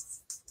 BC,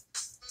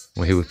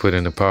 when he was put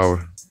into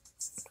power.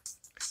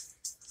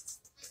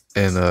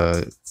 And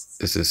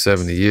this is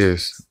 70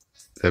 years.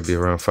 That'd be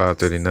around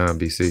 539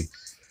 BC.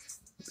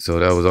 So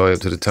that was all the way up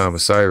to the time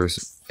of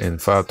Cyrus.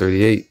 And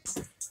 538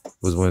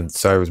 was when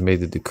Cyrus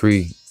made the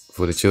decree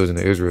for the children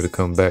of Israel to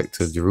come back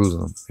to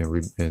Jerusalem.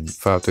 And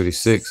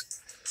 536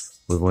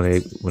 was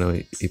when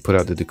he put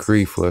out the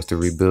decree for us to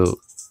rebuild.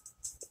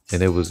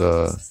 And it was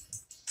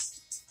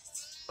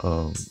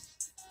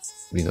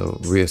you know,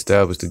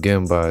 reestablished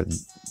again by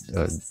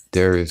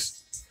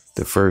Darius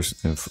the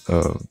First in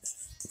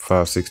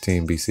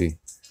 516 BC.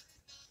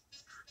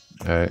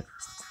 All right.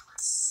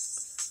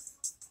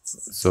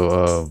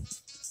 So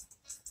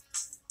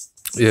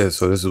yeah,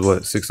 so this is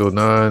what,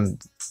 609,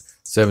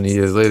 70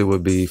 years later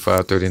would be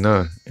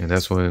 539, and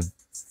that's when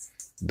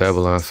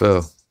Babylon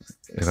fell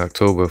in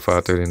October of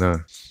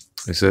 539.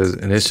 It says,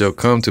 and it shall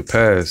come to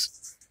pass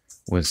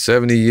when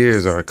 70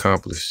 years are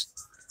accomplished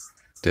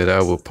that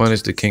I will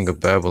punish the king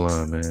of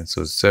Babylon, man.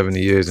 So 70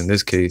 years in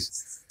this case,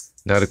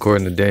 not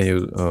according to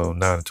Daniel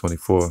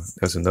 9:24.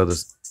 That's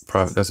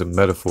that's a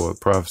metaphor, a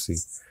prophecy.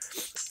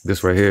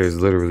 This right here is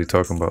literally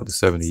talking about the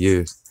 70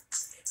 years.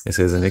 It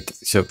says, and it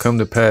shall come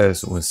to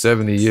pass when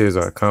 70 years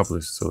are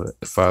accomplished, so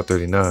at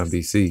 539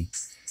 BC,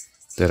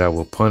 that I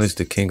will punish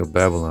the king of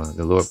Babylon.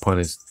 The Lord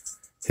punished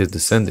his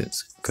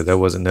descendants, because that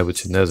wasn't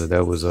Nebuchadnezzar.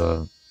 That was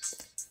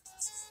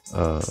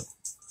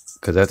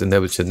because after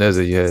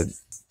Nebuchadnezzar, you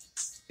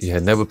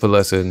had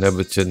Nebuchadnezzar,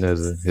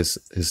 his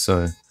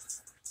son.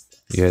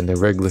 You had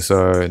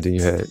Nereglisar, and then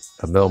you had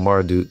Amel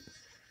Marduk,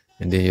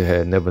 and then you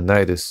had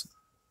Nebuchadnezzar,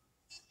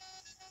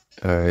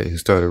 All right, he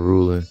started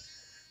ruling,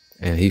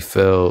 and he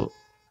fell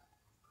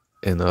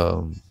in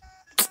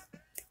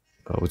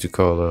what you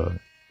call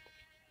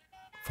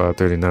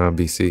 539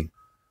 BC.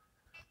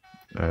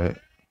 All right,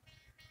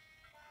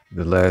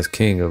 the last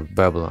king of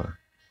Babylon,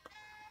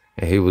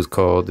 and he was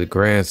called the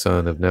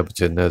grandson of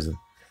Nebuchadnezzar.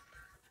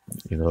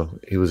 You know,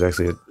 he was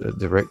actually a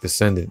direct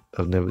descendant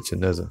of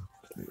Nebuchadnezzar,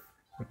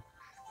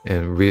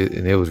 and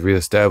it was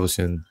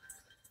reestablishing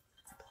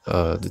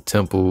the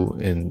temple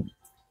and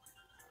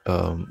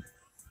um,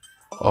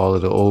 all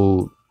of the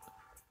old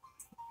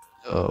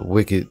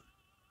wicked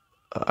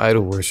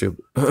idol worship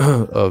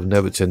of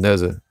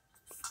Nebuchadnezzar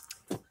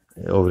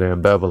over there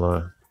in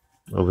Babylon,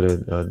 over there,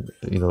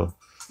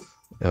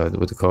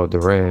 what they call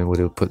Duran, where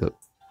they would put the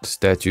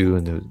statue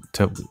and the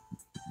temple,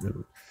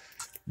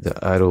 the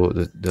idol,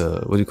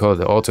 the what do you call it,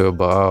 the altar of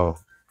Baal.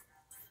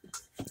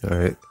 All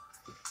right,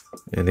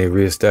 and they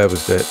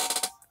reestablished that.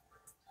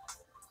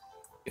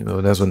 You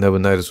know, that's what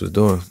Nebuchadnezzar was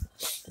doing.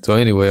 So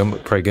anyway, I'm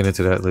gonna probably get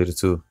into that later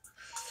too.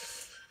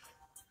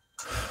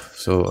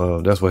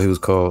 So that's why he was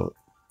called.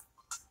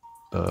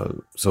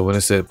 So when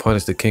it said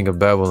punish the king of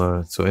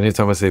Babylon, so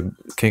anytime I say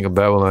king of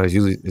Babylon,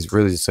 it's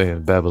really just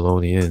saying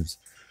Babylonians.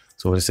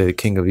 So when it said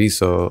king of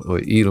Esau or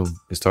Edom,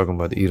 it's talking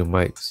about the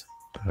Edomites.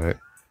 All right.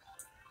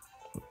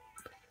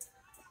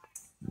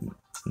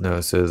 Now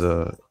it says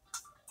that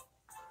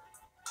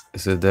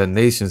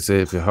nation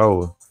saith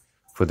Yahweh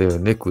for their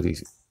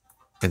iniquities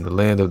in the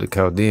land of the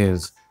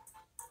Chaldeans,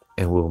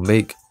 and will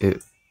make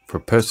it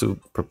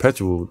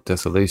perpetual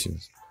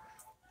desolations.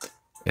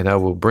 And I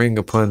will bring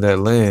upon that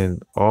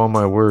land all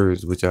my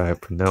words which I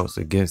have pronounced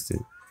against it,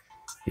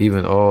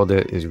 even all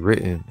that is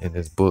written in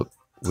this book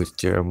which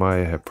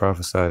Jeremiah had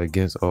prophesied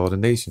against all the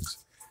nations.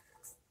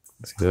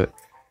 See that?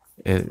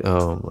 And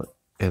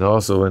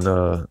also in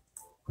the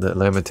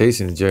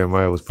Lamentations,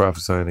 Jeremiah was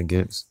prophesying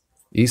against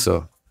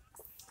Esau.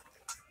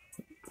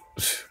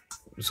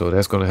 So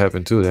that's going to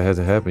happen too. That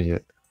hasn't happened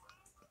yet.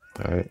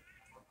 All right.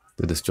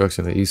 The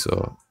destruction of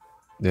Esau,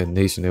 that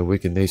nation, that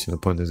wicked nation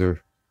upon this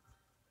earth.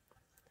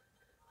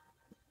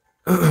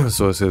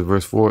 So it says,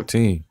 verse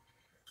 14,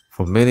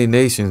 for many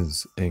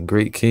nations and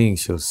great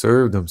kings shall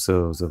serve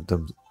themselves of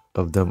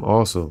them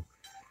also.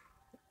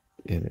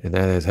 And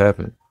that has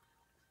happened.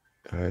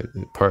 All right.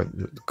 The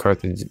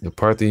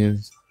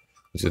Parthians,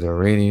 which are the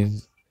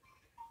Iranians,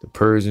 the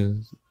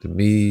Persians, the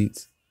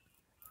Medes,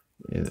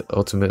 and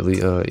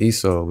ultimately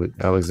Esau with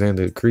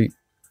Alexander the Crete,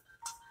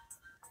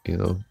 you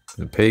know,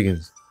 the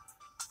pagans,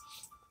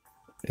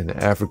 and the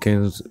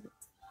Africans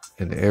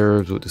and the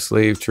Arabs with the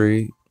slave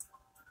trade,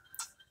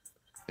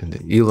 and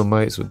the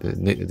Elamites with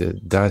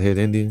the dot-head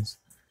Indians.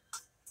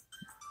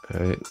 All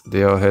right,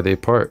 they all had their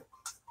part,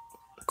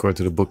 according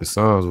to the book of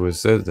Psalms, where it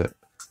says that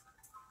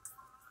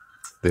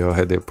they all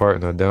had their part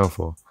in our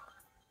downfall.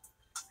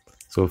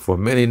 So for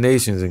many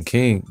nations and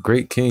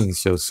great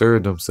kings shall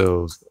serve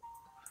themselves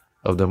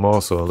of them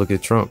also. Look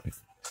at Trump.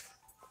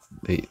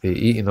 They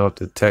eating off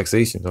the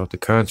taxation, off the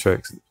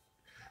contracts,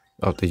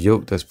 off the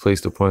yoke that's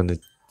placed upon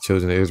the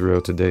children of Israel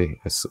today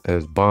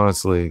as bond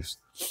slaves.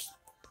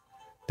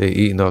 They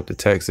eating off the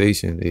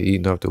taxation. They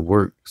eating off the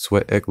work,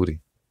 sweat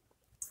equity.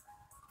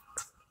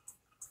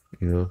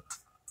 You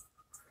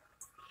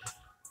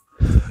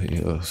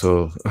know,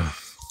 so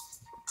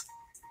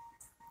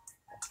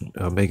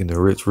making the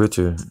rich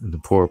richer and the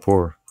poor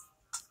poorer.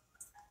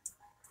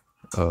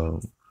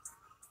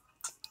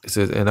 It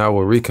says, and I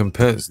will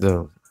recompense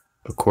them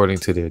according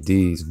to their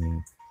deeds,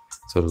 man.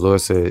 So the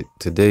Lord said,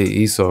 today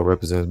Esau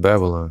represents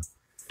Babylon,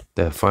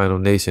 that final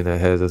nation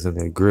that has us in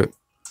their grip.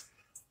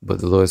 But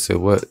the Lord said,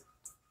 what?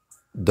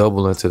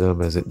 Double unto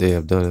them as they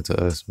have done unto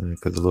us, man,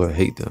 because the Lord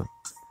hate them.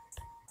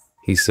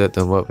 He set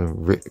them up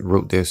and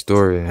wrote their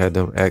story and had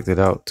them acted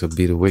out to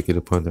be the wicked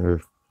upon the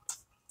earth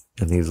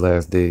in these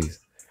last days,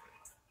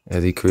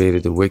 as he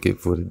created the wicked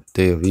for the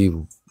day of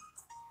evil,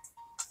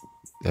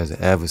 as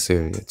an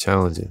adversary, a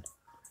challenger.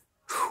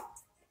 Whew.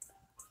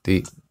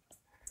 Deep.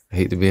 I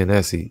hate to be in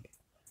that seat.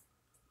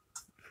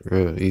 For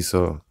real,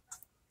 Esau,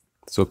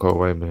 so-called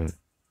white man.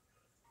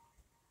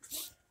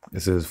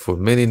 It says, for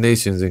many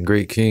nations and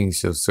great kings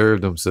shall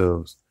serve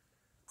themselves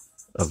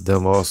of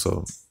them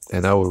also,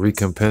 and I will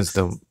recompense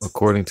them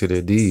according to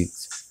their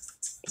deeds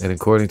and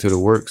according to the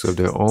works of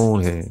their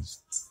own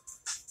hands.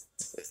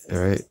 All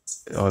right,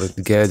 all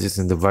the gadgets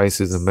and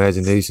devices,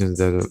 imaginations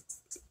that are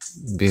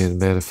being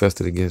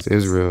manifested against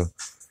Israel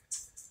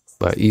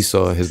by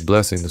Esau and his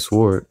blessing, the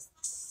sword,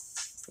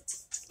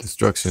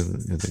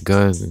 destruction, and the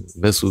gun and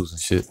missiles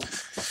and shit.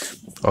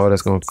 All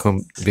that's going to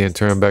come being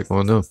turned back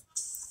on them.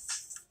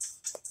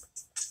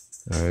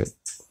 All right.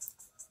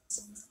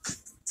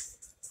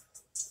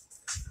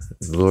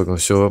 The Lord going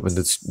to show up and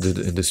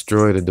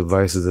destroy the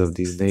devices of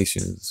these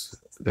nations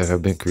that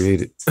have been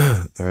created.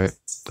 All right.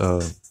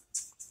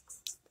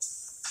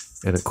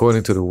 And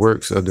according to the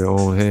works of their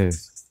own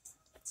hands.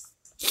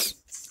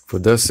 For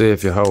thus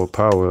saith Yahweh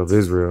power of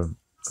Israel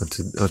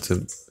unto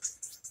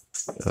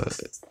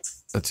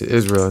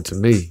Israel, unto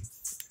me,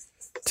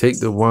 take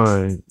the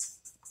wine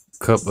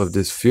cup of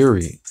this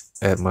fury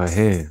at my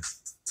hand.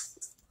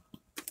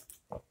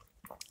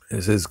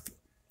 It says,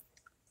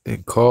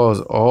 and cause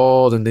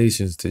all the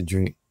nations to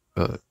drink,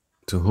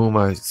 to whom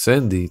I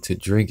send thee to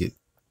drink it.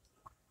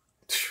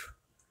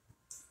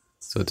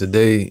 So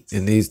today,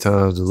 in these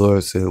times, the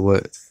Lord said,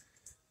 what?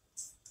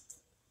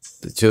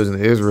 The children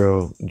of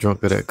Israel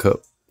drunk of that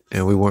cup,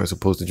 and we weren't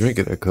supposed to drink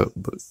of that cup.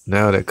 But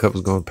now that cup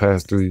is going to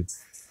pass through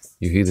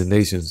you heathen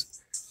nations.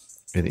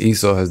 And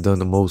Esau has done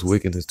the most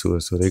wickedness to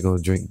us, so they're going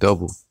to drink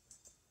double.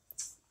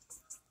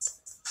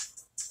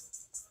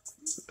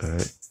 All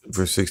right,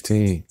 verse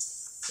 16.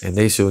 And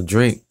they shall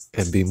drink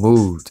and be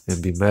moved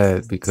and be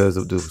mad because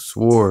of the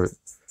sword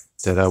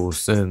that I will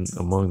send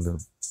among them.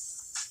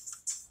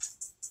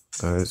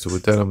 All right, so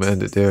with that, I'm going to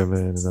end it there,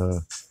 man. And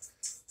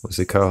we'll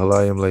say, Kal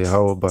Halayim Le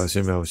Yahweh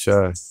Ba'Hashem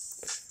Yahushai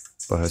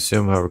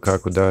Ba'Hashem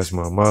HaRakakodash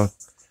Ma'amah.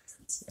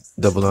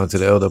 Double on to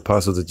the elder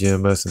apostles of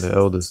GMS and the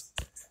elders.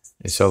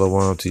 And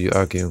Shalom to you,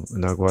 Akim,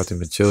 and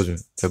Agwatim, and children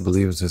that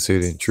believe in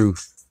sincerity and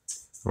truth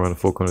around the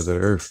four corners of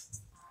the earth.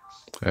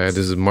 All right,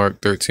 this is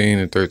Mark 13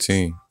 and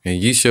 13. And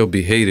ye shall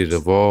be hated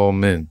of all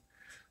men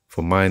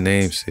for my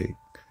name's sake,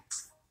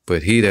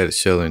 but he that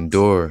shall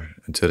endure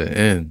unto the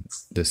end,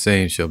 the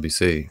same shall be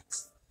saved.